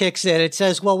Burkean kicks in. It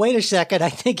says, well, wait a second, I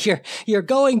think you're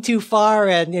going too far,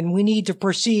 and we need to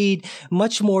proceed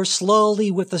much more slowly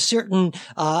with a certain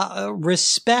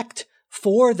respect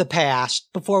for the past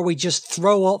before we just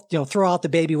throw out the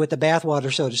baby with the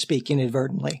bathwater, so to speak,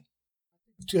 inadvertently.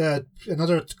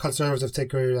 Another conservative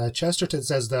thinker, Chesterton,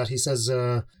 says that. He says,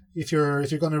 if you're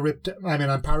going to rip,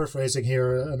 I'm paraphrasing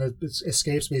here and it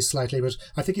escapes me slightly, but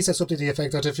I think he said something to the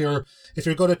effect that if you're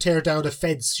going to tear down a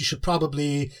fence, you should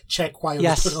probably check why it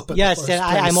was put up in the first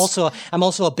place. I'm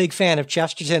also a big fan of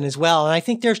Chesterton as well, and I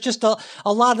think there's just a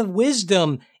lot of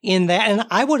wisdom in that. And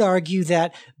I would argue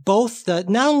that both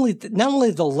not only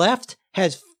the left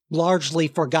has largely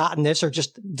forgotten this or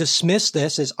just dismissed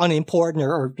this as unimportant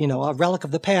or a relic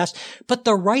of the past, but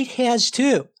the right has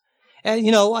too.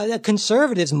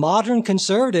 Conservatives, modern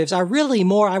conservatives, are really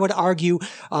more, I would argue,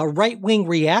 right-wing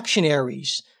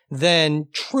reactionaries than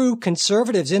true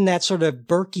conservatives in that sort of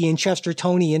Burkean,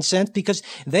 Chestertonian sense, because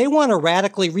they want to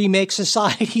radically remake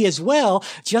society as well,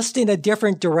 just in a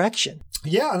different direction.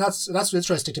 Yeah, and that's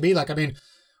interesting to me.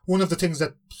 One of the things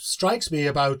that strikes me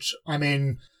about,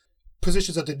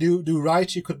 positions that they do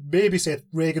right, you could maybe say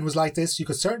Reagan was like this. You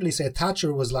could certainly say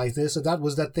Thatcher was like this. And that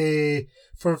was that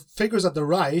for figures at the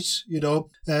right,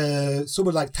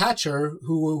 someone like Thatcher,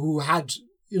 who had,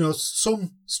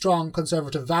 some strong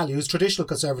conservative values, traditional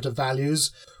conservative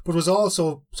values, but was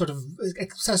also sort of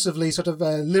excessively sort of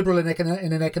liberal in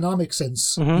an economic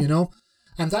sense, and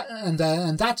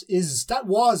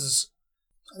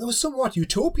there was somewhat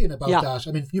utopian about that.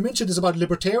 You mentioned this about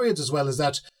libertarians as well, is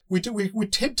that we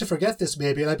tend to forget this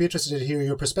maybe, and I'd be interested to hear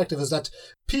your perspective, is that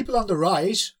people on the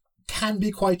right can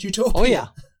be quite utopian.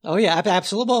 Oh yeah,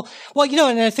 absolutely. Well,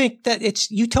 and I think that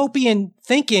it's utopian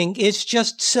thinking is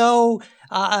just so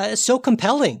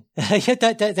compelling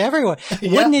that everyone.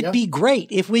 Wouldn't it be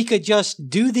great if we could just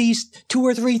do these 2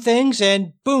 or 3 things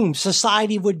and boom,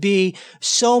 society would be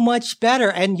so much better?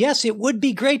 And yes, it would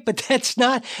be great, but that's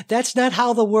not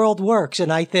how the world works.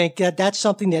 And I think that that's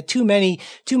something that too many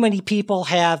people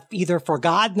have either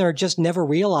forgotten or just never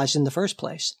realized in the first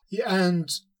place. Yeah. And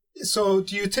so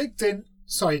do you think then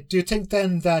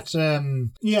that, do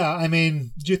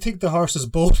you think the horse is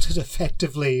bolted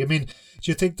effectively? Do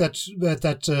you think that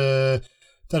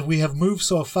we have moved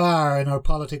so far in our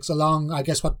politics along, I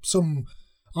guess, what some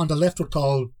on the left would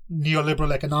call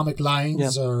neoliberal economic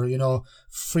lines, or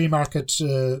free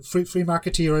marketeer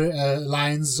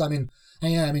lines?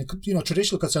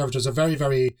 Traditional conservatives are very,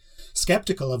 very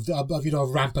skeptical of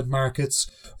rampant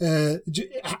markets. Is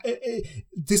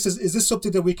this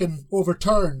something that we can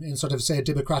overturn in sort of, say,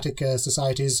 democratic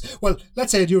societies? Well,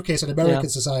 let's say in your case, an American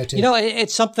society.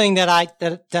 It's something that I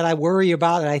worry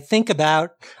about and I think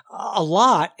about a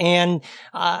lot. And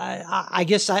I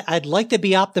guess I'd like to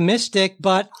be optimistic,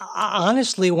 but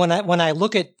honestly, when I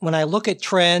look at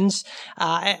trends,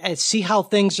 I see how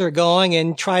things are going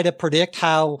and try to predict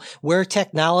where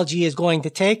technology is going to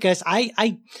take us.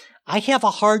 I have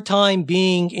a hard time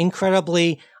being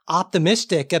incredibly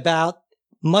optimistic about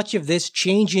much of this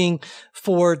changing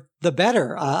for the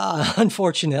better,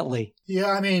 unfortunately.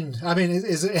 Yeah, I mean,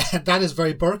 is that is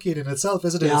very Burkean in itself,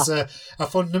 isn't it? Yeah.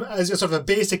 It's a sort of a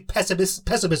basic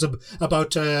pessimism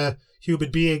about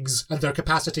human beings and their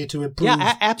capacity to improve.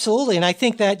 Yeah, absolutely. And I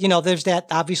think that, there's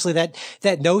obviously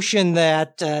that notion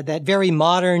that very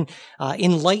modern,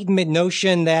 Enlightenment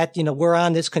notion that, we're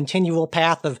on this continual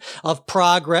path of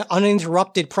progress,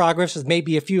 uninterrupted progress with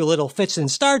maybe a few little fits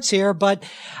and starts here. But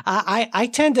I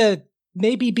tend to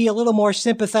maybe be a little more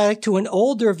sympathetic to an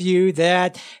older view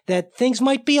that things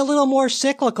might be a little more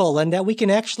cyclical and that we can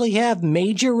actually have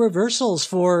major reversals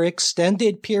for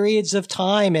extended periods of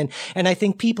time. And I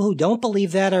think people who don't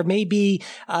believe that are maybe,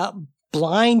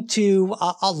 blind to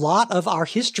a lot of our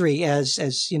history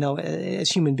as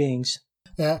human beings.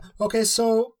 Okay.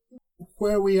 So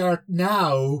where we are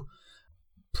now,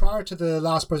 prior to the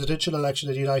last presidential election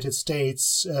in the United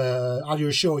States, on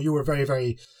your show, you were very,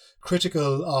 very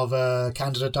critical of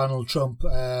candidate Donald Trump.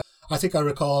 I think I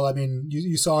recall. I mean,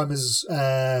 you saw him as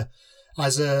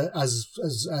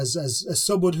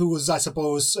someone who was, I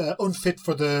suppose, unfit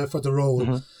for the role.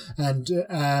 Mm-hmm.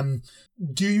 And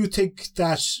do you think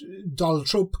that Donald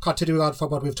Trump, continuing on from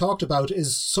what we've talked about,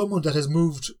 is someone that has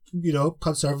moved,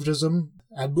 conservatism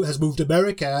and has moved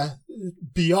America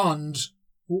beyond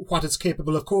what it's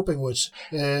capable of coping with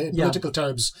in political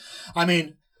terms? I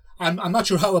mean, I'm not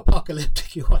sure how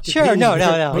apocalyptic you want to be. Sure, no,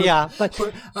 yeah, but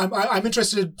I'm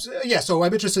interested. So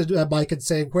I'm interested, Mike, in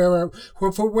saying where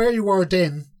you were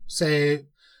then, say,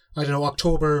 I don't know,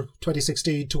 October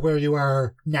 2016 to where you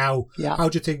are now. Yeah. How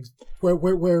do you think? Where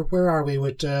are we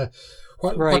with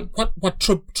what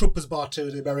Trump has brought to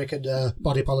the American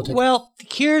body politic? Well,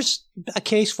 here's a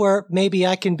case where maybe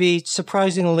I can be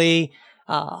surprisingly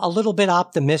a little bit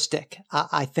optimistic,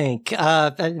 I think.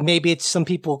 Maybe it's, some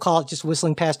people call it just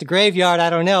whistling past a graveyard. I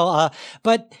don't know.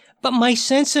 But my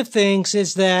sense of things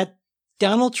is that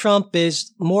Donald Trump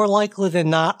is more likely than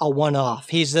not a one-off.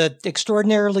 He's an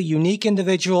extraordinarily unique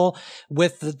individual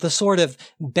with the sort of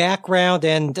background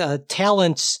and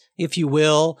talents, if you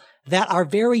will, that are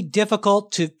very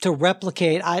difficult to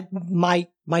replicate. My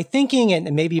thinking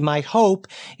and maybe my hope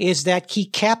is that he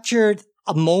captured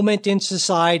a moment in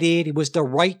society. It was the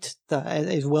right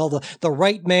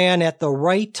man at the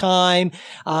right time,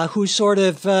 who's sort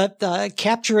of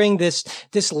capturing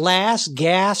this last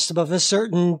gasp of a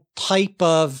certain type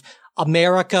of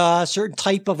America, a certain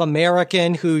type of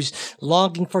American who's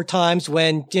longing for times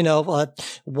when,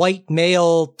 white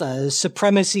male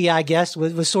supremacy, I guess,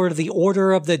 was sort of the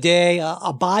order of the day,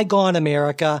 a bygone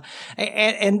America.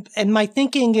 And my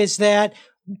thinking is that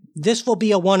this will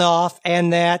be a one-off,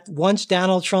 and that once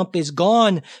Donald Trump is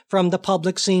gone from the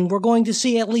public scene, we're going to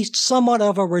see at least somewhat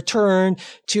of a return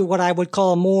to what I would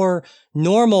call more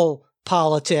normal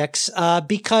politics,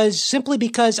 because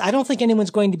I don't think anyone's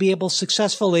going to be able to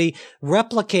successfully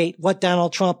replicate what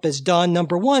Donald Trump has done.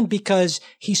 Number one, because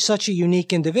he's such a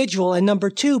unique individual. And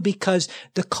number two, because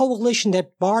the coalition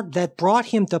that brought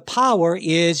him to power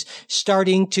is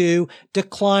starting to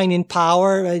decline in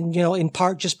power, and, in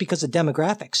part just because of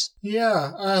demographics.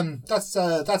 Yeah.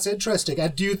 That's interesting.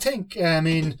 And do you think,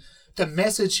 the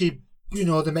message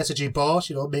he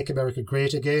brought, make America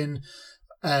great again,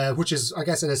 which is, I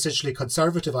guess, an essentially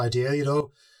conservative idea,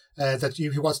 that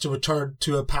he wants to return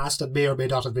to a past that may or may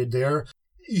not have been there.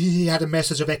 He had a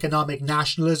message of economic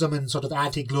nationalism and sort of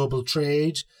anti-global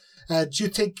trade. Do you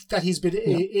think that he's been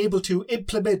able to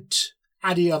implement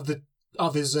any of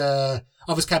his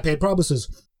campaign promises?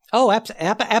 Oh,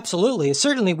 absolutely.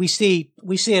 Certainly, we see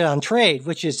it on trade,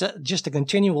 which is just a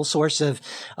continual source of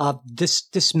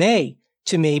dismay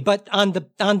to me. But on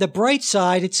the bright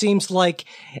side, it seems like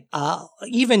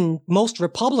even most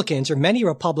Republicans, or many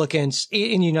Republicans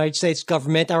in the United States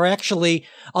government, are actually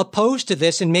opposed to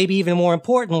this. And maybe even more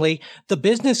importantly, the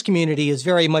business community is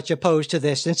very much opposed to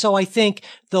this. And so I think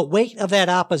the weight of that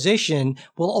opposition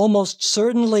will almost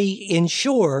certainly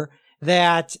ensure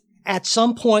that at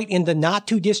some point in the not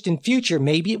too distant future,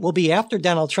 maybe it will be after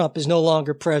Donald Trump is no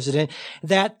longer president,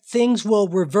 that things will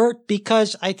revert,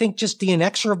 because I think just the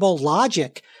inexorable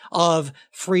logic of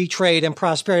free trade and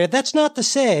prosperity. That's not to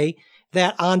say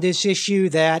that on this issue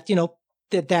that,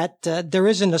 there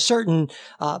isn't a certain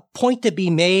point to be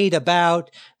made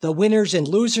about the winners and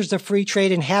losers of free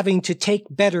trade and having to take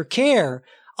better care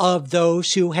of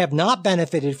those who have not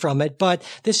benefited from it. But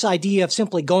this idea of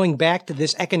simply going back to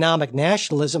this economic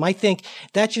nationalism, I think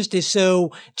that just is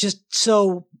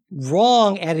so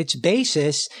wrong at its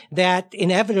basis that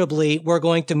inevitably we're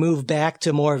going to move back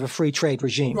to more of a free trade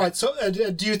regime. Right. So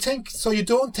do you think, so you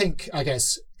don't think, I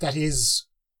guess, that he's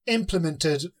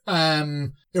implemented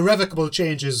irrevocable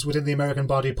changes within the American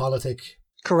body politic?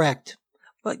 Correct.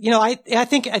 But, I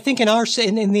think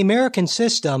in the American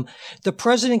system, the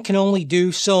president can only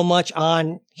do so much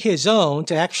on his own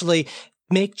to actually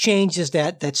make changes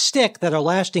that stick, that are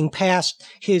lasting past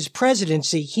his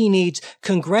presidency. He needs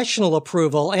congressional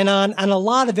approval. And on a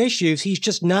lot of issues, he's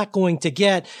just not going to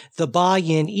get the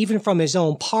buy-in, even from his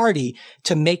own party,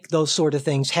 to make those sort of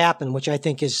things happen, which I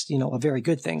think is, a very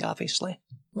good thing, obviously.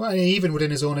 Well, even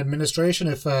within his own administration,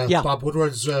 if Bob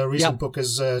Woodward's recent book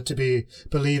is to be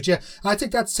believed, I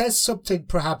think that says something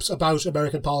perhaps about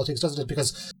American politics, doesn't it?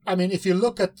 Because, if you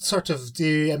look at sort of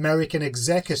the American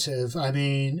executive,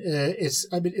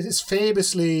 it's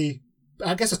famously,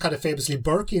 I guess it's kind of famously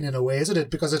Burkean in a way, isn't it?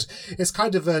 Because it's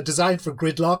kind of designed for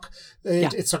gridlock.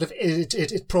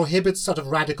 It prohibits sort of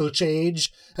radical change,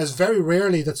 as very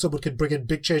rarely that someone can bring in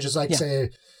big changes like, say,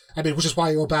 which is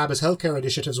why Obama's healthcare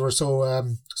initiatives were so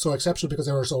exceptional, because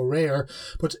they were so rare.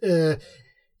 But it's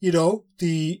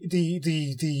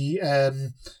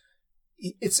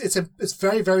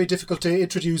very, very difficult to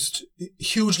introduce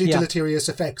hugely deleterious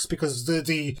effects, because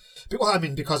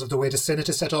because of the way the Senate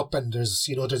is set up, and there's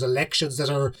elections that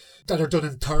are done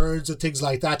in thirds and things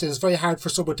like that. It's very hard for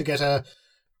someone to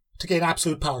gain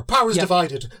absolute power. Power is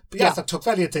divided. But that's a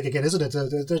Tocquevillian thing again, isn't it?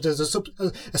 There's a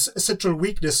central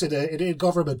weakness in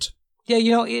government.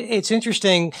 Yeah, it's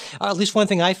interesting. At least one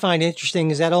thing I find interesting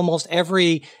is that almost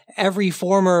every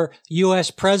former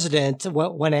U.S. president,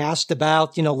 when asked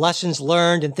about, lessons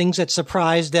learned and things that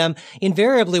surprised them,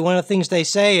 invariably one of the things they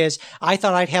say is, I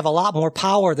thought I'd have a lot more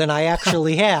power than I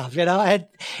actually have, and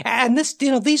this,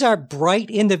 these are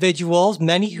bright individuals,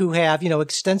 many who have,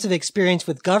 extensive experience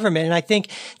with government. And I think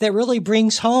that really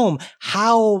brings home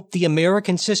how the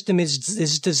American system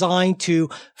is designed to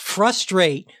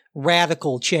frustrate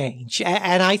radical change.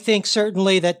 And I think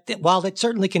certainly that while it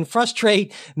certainly can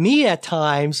frustrate me at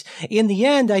times, in the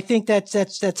end, I think that's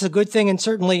a good thing, and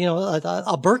certainly,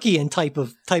 a Burkean type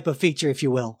of feature, if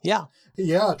you will. Yeah.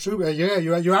 Yeah, true. You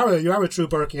are a true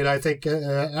Burkean, I think,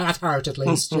 at heart at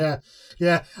least.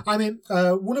 Yeah.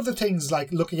 One of the things,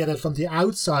 like looking at it from the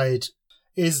outside,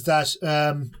 is that,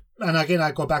 and again,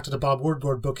 I go back to the Bob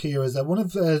Woodward book here, is that one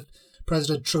of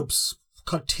President Trump's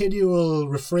continual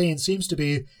refrain seems to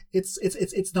be,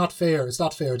 it's not fair. It's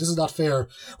not fair. This is not fair.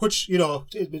 Which,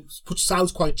 which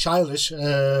sounds quite childish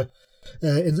in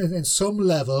some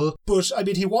level. But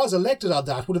he was elected on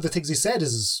that. One of the things he said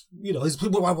is,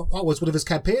 what was one of his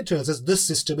campaign trails is, this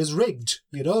system is rigged.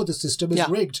 The system is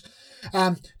rigged.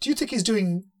 Do you think he's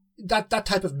doing that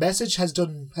type of message has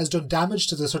done damage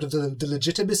to the sort of the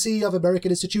legitimacy of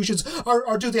American institutions,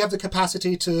 or do they have the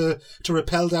capacity to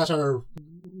repel that or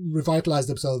revitalize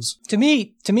themselves? To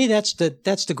me, that's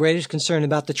the greatest concern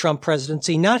about the Trump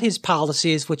presidency, not his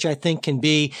policies, which I think can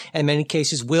be, in many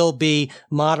cases, will be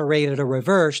moderated or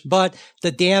reversed, but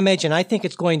the damage, and I think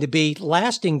it's going to be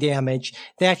lasting damage,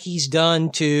 that he's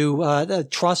done to the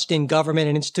trust in government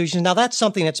and institutions. Now, that's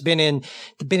something that's been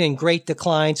in great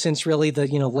decline since really the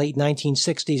late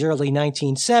 1960s, early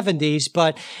 1970s.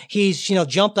 But he's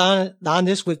jumped on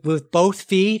this with both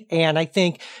feet, and I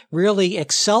think really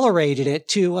accelerated it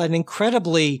to an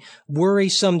incredibly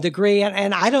worrisome degree.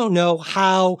 And I don't know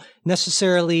how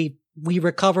necessarily we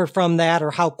recover from that,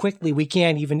 or how quickly we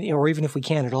can, even if we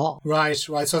can at all. Right.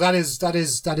 So that is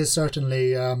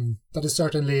certainly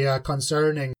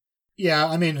concerning.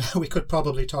 Yeah, we could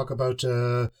probably talk about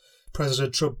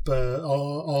President Trump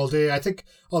all day. I think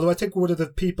one of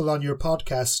the people on your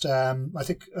podcast, I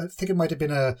think it might have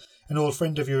been an old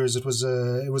friend of yours. It was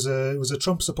a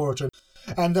Trump supporter.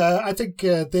 And I think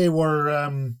they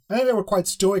were quite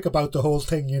stoic about the whole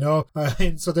thing,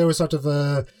 so they were sort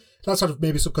of that's sort of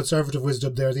maybe some conservative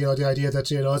wisdom there, the idea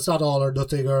that it's not all or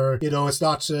nothing, or it's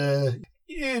not that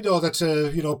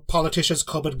politicians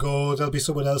come and go, there'll be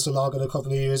someone else along in a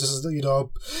couple of years. This is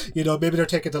maybe they're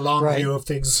taking the long view of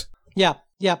things. Yeah.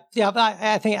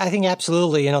 I think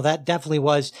absolutely. That definitely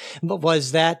was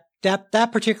that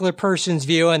particular person's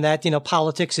view, and that,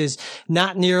 politics is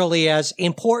not nearly as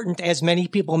important as many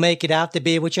people make it out to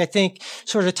be, which I think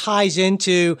sort of ties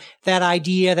into that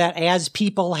idea that as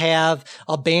people have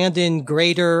abandoned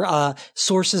greater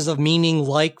sources of meaning,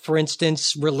 like, for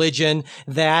instance, religion,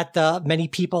 that many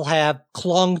people have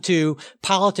clung to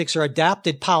politics or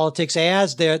adopted politics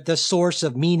as the source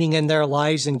of meaning in their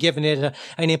lives, and given it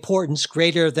an importance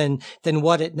greater than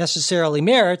what it necessarily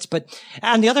merits. But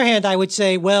on the other hand, I would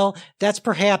say, well, that's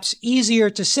perhaps easier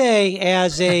to say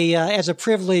as a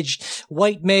privileged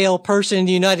white male person in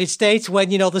the United States, when,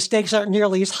 the stakes aren't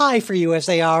nearly as high for you as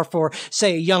they are for,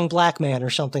 say, a young black man or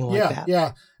something like that.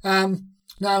 Yeah.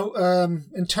 Now,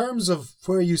 in terms of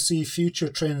where you see future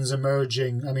trends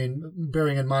emerging, I mean,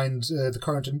 bearing in mind the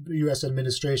current US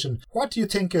administration, what do you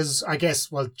think is, I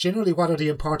guess, well, generally, what are the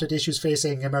important issues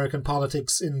facing American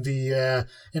politics in the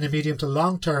medium to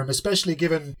long term, especially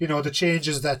given, the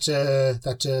changes that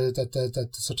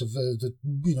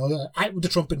the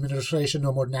Trump administration,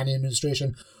 no more than any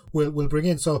administration, will bring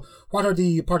in. So what are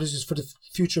the parties for the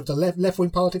future of the left-wing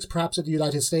politics, perhaps in the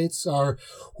United States, or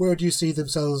where do you see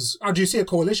themselves, or do you see a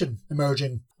coalition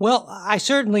emerging? Well, I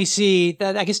certainly see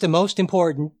that, I guess, the most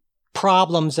important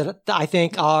problems that I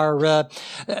think are,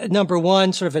 number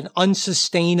one, sort of an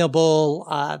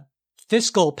unsustainable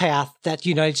fiscal path that the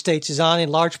United States is on, in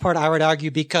large part, I would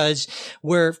argue, because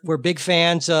we're big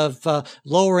fans of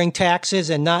lowering taxes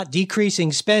and not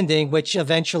decreasing spending, which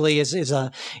eventually is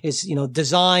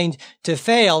designed to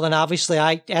fail. And obviously,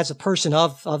 I, as a person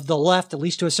of the left, at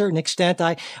least to a certain extent,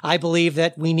 I believe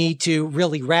that we need to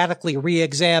really radically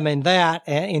re-examine that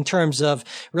in terms of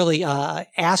really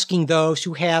asking those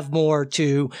who have more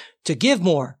to give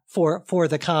more for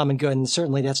the common good. And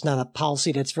certainly that's not a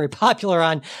policy that's very popular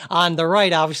on the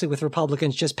right, obviously, with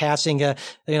Republicans just passing over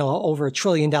 $1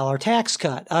 trillion tax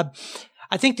cut.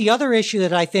 I think the other issue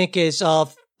that I think is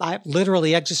of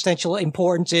literally existential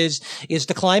importance is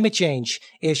the climate change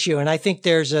issue. And I think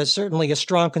there's certainly a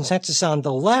strong consensus on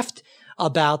the left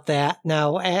about that.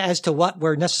 Now, as to what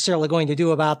we're necessarily going to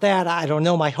do about that, I don't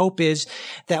know. My hope is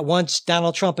that once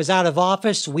Donald Trump is out of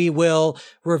office, we will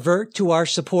revert to our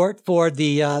support for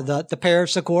the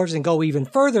Paris Accords and go even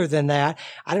further than that.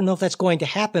 I don't know if that's going to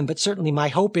happen, but certainly my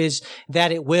hope is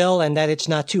that it will, and that it's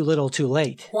not too little too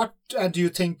late. What do you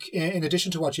think, in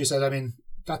addition to what you said, I mean,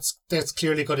 that's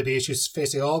clearly going to be issues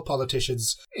facing all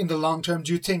politicians in the long term.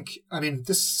 Do you think, I mean,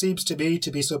 this seems to me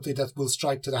to be something that will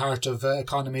strike to the heart of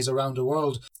economies around the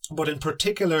world, but in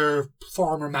particular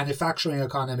former manufacturing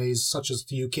economies such as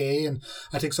the UK and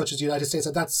I think such as the United States,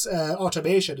 and that's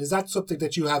automation. Is that something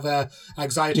that you have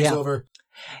anxieties over?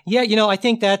 Yeah, I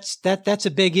think that's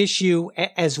a big issue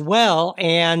as well.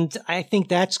 And I think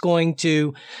that's going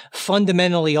to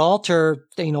fundamentally alter,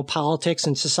 politics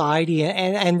and society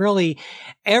and really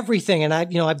everything. And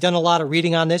I've done a lot of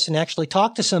reading on this and actually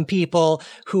talked to some people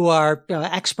who are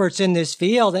experts in this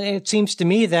field. And it seems to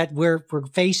me that we're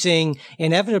facing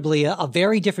inevitably a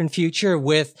very different future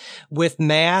with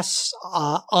mass,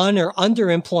 or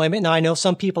underemployment. Now, I know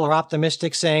some people are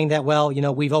optimistic saying that, well,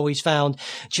 we've always found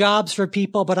jobs for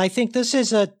people, but I think this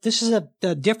is a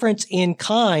difference in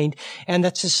kind, and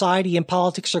that society and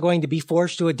politics are going to be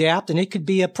forced to adapt, and it could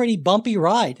be a pretty bumpy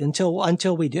ride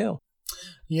until we do.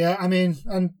 Yeah, I mean,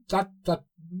 and that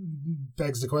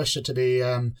begs the question to be,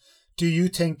 do you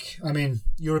think, I mean,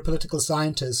 you're a political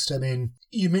scientist, I mean,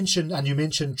 you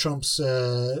mentioned Trump's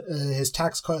his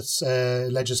tax cuts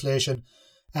legislation.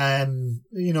 And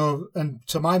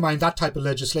to my mind, that type of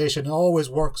legislation always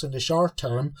works in the short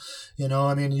term.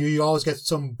 I mean, you always get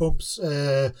some bumps,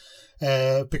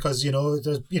 because,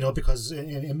 because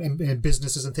in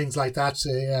businesses and things like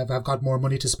that, I've got more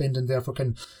money to spend and therefore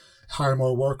can hire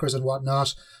more workers and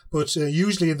whatnot. But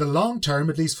usually in the long term,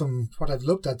 at least from what I've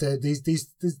looked at,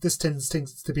 this tends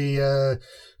to be,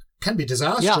 can be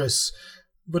disastrous. Yeah.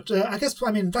 But I guess,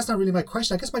 I mean, that's not really my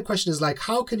question. I guess my question is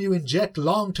how can you inject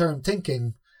long-term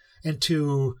thinking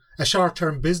into a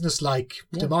short-term business-like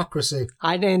democracy?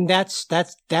 I mean, that's the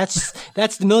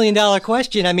 $1 million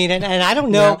question. I mean, and I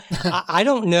don't know, I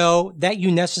don't know that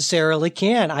you necessarily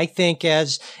can. I think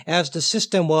as the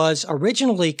system was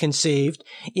originally conceived,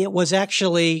 it was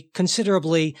actually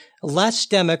considerably less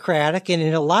democratic, and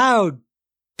it allowed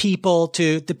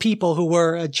the people who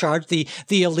were in charge, the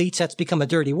elites, that's become a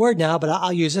dirty word now, but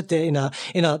I'll use it in a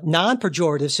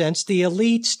non-pejorative sense. The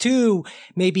elites too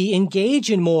maybe engage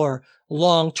in more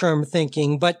long-term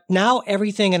thinking, but now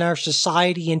everything in our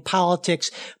society and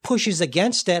politics pushes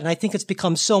against it. And I think it's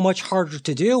become so much harder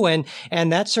to do. And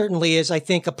that certainly is, I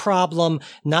think, a problem,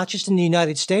 not just in the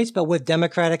United States, but with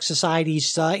democratic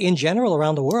societies in general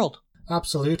around the world.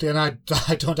 Absolutely. And I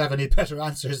don't have any better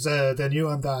answers than you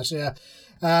on that. Yeah.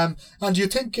 And do you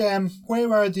think,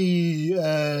 where are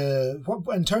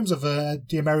in terms of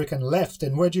the American left,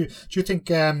 and where do you think,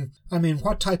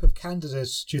 what type of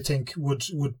candidates do you think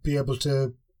would be able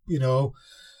to,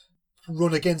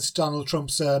 run against Donald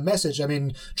Trump's message? I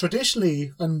mean,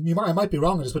 traditionally, and I might be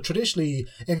wrong on this, but traditionally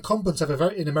incumbents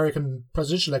in American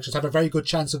presidential elections have a very good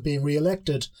chance of being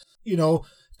re-elected.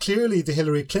 Clearly the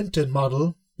Hillary Clinton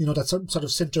model, that sort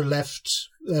of centre-left,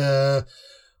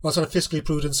 sort of fiscally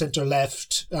prudent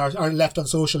centre-left or left on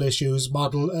social issues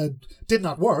model did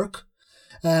not work.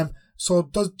 So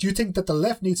do you think that the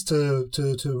left needs to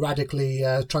radically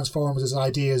transform its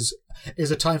ideas? Is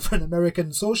it time for an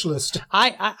American socialist?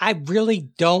 I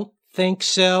really don't think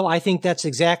so. I think that's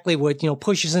exactly what,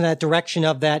 pushes in that direction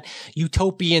of that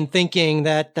utopian thinking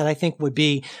that I think would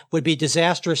be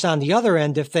disastrous on the other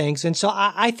end of things. And so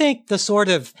I think the sort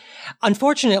of,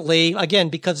 unfortunately, again,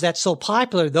 because that's so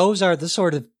popular, those are the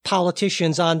sort of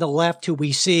politicians on the left who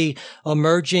we see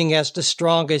emerging as the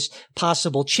strongest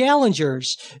possible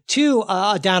challengers to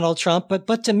Donald Trump.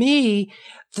 But to me,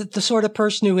 the sort of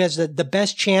person who has the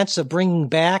best chance of bringing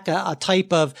back a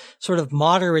type of sort of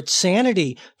moderate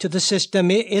sanity to the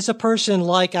system is a person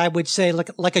like, I would say,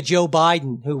 like a Joe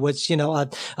Biden, who was,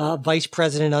 a vice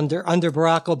president under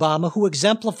Barack Obama, who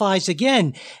exemplifies,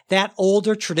 again, that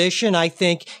older tradition. I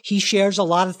think he shares a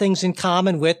lot of things in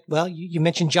common with, well, you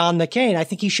mentioned John McCain. I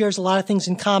think he shares a lot of things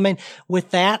in common with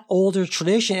that older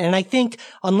tradition. And I think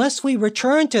unless we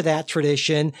return to that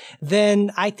tradition,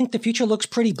 then I think the future looks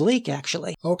pretty bleak,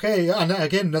 actually. Okay, and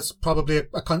again, that's probably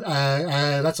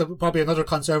probably another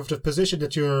conservative position,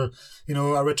 that you're,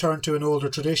 a return to an older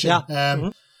tradition. Yeah.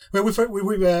 Well,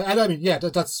 and I mean, yeah,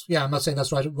 I'm not saying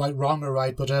that's right, wrong or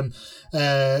right, but I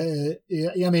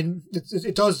mean,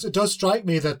 it does strike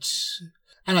me that,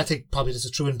 and I think probably this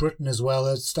is true in Britain as well,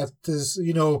 is that there's,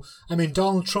 I mean,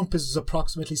 Donald Trump is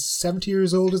approximately 70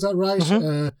 years old, is that right?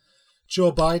 Mm-hmm.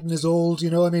 Joe Biden is old,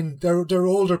 I mean, they're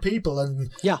older people,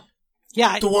 and yeah.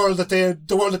 The world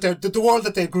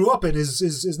that they grew up in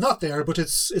is not there, but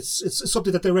it's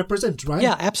something that they represent, right?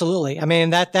 Yeah, absolutely. I mean,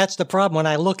 that's the problem. When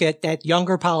I look at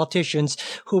younger politicians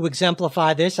who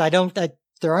exemplify this, there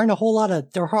aren't a whole lot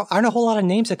of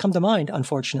names that come to mind,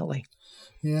 unfortunately.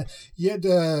 Yeah, and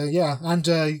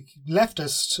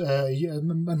leftists,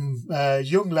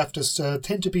 young leftists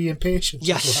tend to be impatient.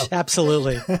 Yes, as well.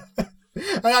 Absolutely.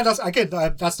 And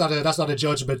that's not a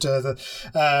judgment.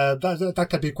 That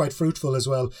can be quite fruitful as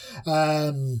well.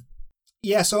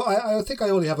 So I think I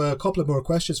only have a couple of more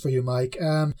questions for you, Mike.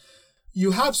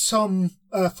 You have some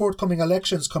forthcoming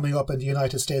elections coming up in the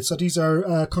United States. So these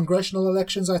are congressional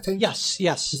elections, I think. Yes.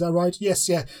 Is that right? Yes,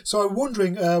 yeah. So I'm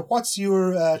wondering, what's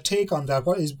your take on that?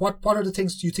 What are the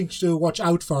things you think to watch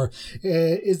out for?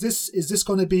 Is this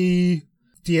going to be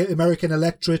the American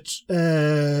electorate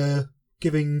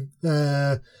giving,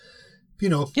 having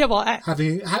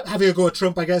a go at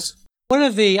Trump, I guess? One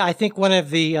of the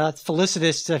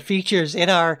felicitous features in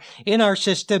our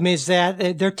system is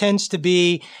that there tends to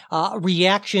be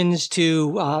reactions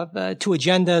to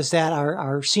agendas that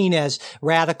are seen as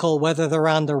radical, whether they're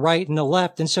on the right and the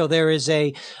left. And so there is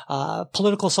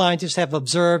political scientists have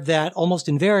observed that almost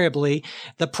invariably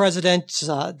the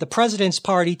president's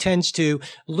party tends to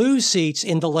lose seats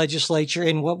in the legislature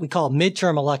in what we call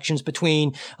midterm elections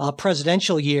between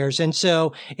presidential years. And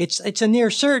so it's a near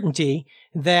certainty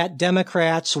that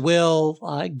Democrats will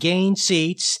gain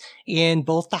seats in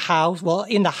both the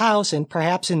House and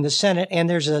perhaps in the Senate, and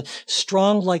there's a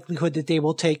strong likelihood that they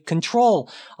will take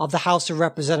control of the House of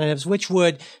Representatives, which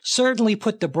would certainly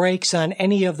put the brakes on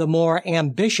any of the more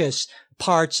ambitious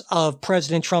parts of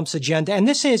President Trump's agenda. And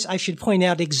this is, I should point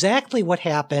out, exactly what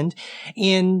happened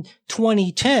in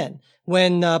 2010.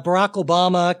 When Barack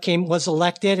Obama was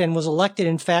elected,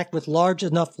 in fact, with large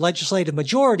enough legislative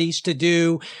majorities to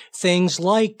do things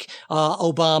like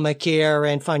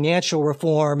Obamacare and financial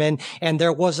reform, and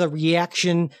there was a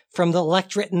reaction from the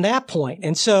electorate in that point.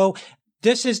 And so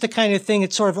this is the kind of thing,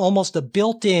 it's sort of almost a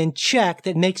built-in check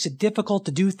that makes it difficult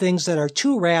to do things that are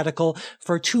too radical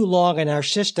for too long in our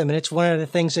system. And it's one of the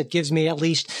things that gives me at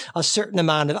least a certain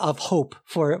amount of hope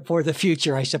for the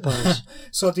future, I suppose.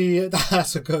 So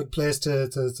that's a good place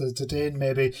to end,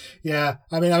 maybe. Yeah.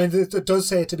 I mean, it does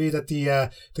say to me that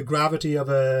the gravity of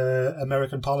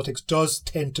American politics does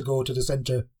tend to go to the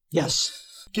center. Yes.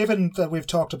 Given that we've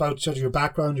talked about sort of your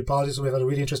background, your politics, and we've had a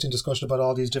really interesting discussion about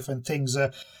all these different things,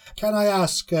 can I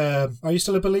ask, are you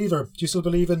still a believer? Do you still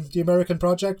believe in the American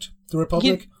project, the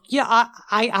Republic? Yeah,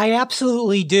 I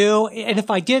absolutely do. And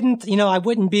if I didn't, I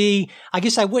wouldn't be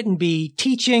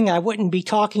teaching, I wouldn't be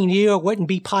talking to you, I wouldn't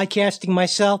be podcasting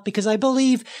myself, because I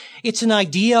believe it's an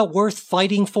idea worth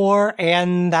fighting for,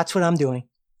 and that's what I'm doing.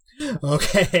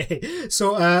 Okay.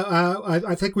 So,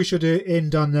 I think we should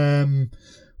end on,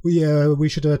 we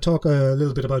should talk a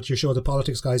little bit about your show, The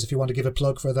Politics Guys, if you want to give a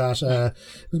plug for that.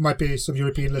 There might be some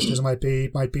European listeners might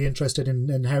be interested in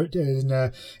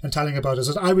telling about it.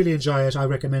 So I really enjoy it. I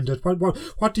recommend it.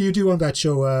 What do you do on that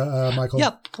show, Michael?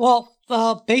 Yeah, well,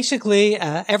 Basically,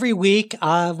 every week,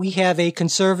 we have a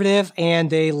conservative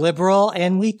and a liberal,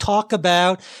 and we talk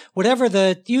about whatever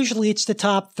usually it's the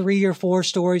top 3 or 4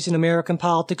 stories in American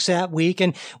politics that week.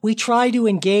 And we try to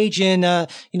engage in, a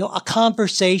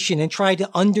conversation and try to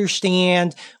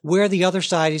understand where the other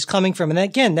side is coming from. And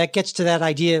again, that gets to that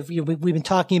idea of, we've been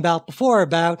talking about before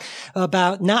about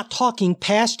not talking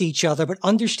past each other, but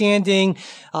understanding,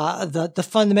 the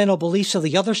fundamental beliefs of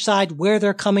the other side, where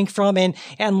they're coming from, and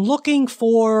looking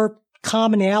for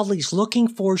commonalities, looking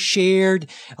for shared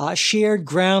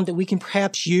ground that we can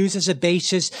perhaps use as a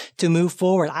basis to move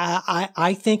forward.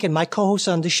 I think, and my co-hosts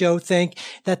on the show think,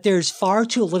 that there's far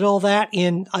too little of that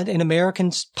in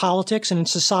American politics and in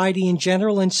society in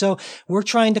general. And so we're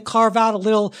trying to carve out a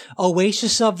little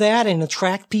oasis of that and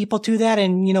attract people to that.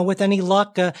 And, with any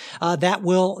luck, that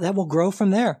will grow from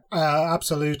there.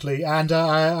 Absolutely. And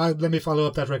let me follow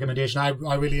up that recommendation.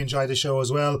 I really enjoy the show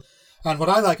as well. And what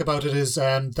I like about it is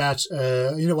that,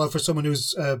 for someone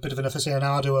who's a bit of an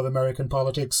aficionado of American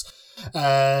politics,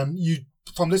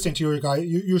 from listening to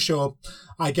your show,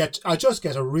 I just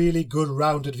get a really good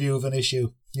rounded view of an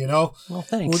issue. Well,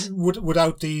 thanks.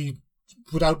 Without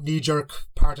knee-jerk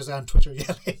partisan Twitter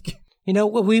yelling.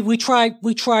 We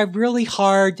try really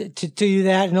hard to do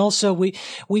that. And also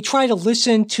we try to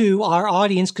listen to our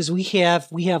audience, because we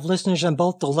have listeners on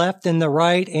both the left and the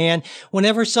right. And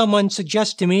whenever someone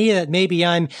suggests to me that maybe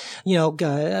I'm,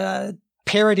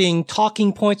 parroting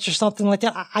talking points or something like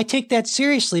that, I take that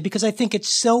seriously, because I think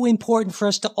it's so important for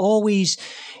us to always,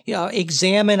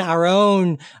 examine our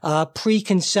own,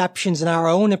 preconceptions and our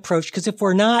own approach. Because if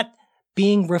we're not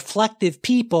being reflective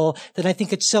people, then I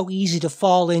think it's so easy to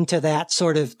fall into that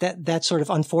sort of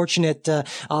unfortunate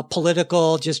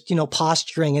political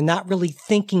posturing, and not really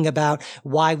thinking about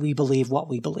why we believe what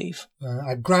we believe.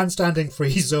 A grandstanding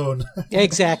free zone.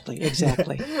 Exactly.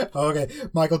 Okay,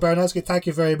 Michael Baranowski, thank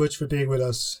you very much for being with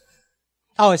us.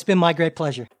 Oh, it's been my great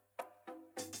pleasure.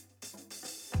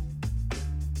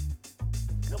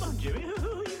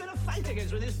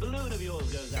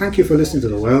 Thank you for listening to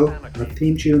The Well. Our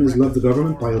theme tune is Love the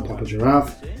Government by El Papa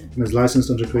Giraffe and is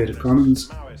licensed under Creative Commons.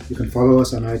 You can follow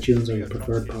us on iTunes or your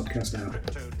preferred podcast app.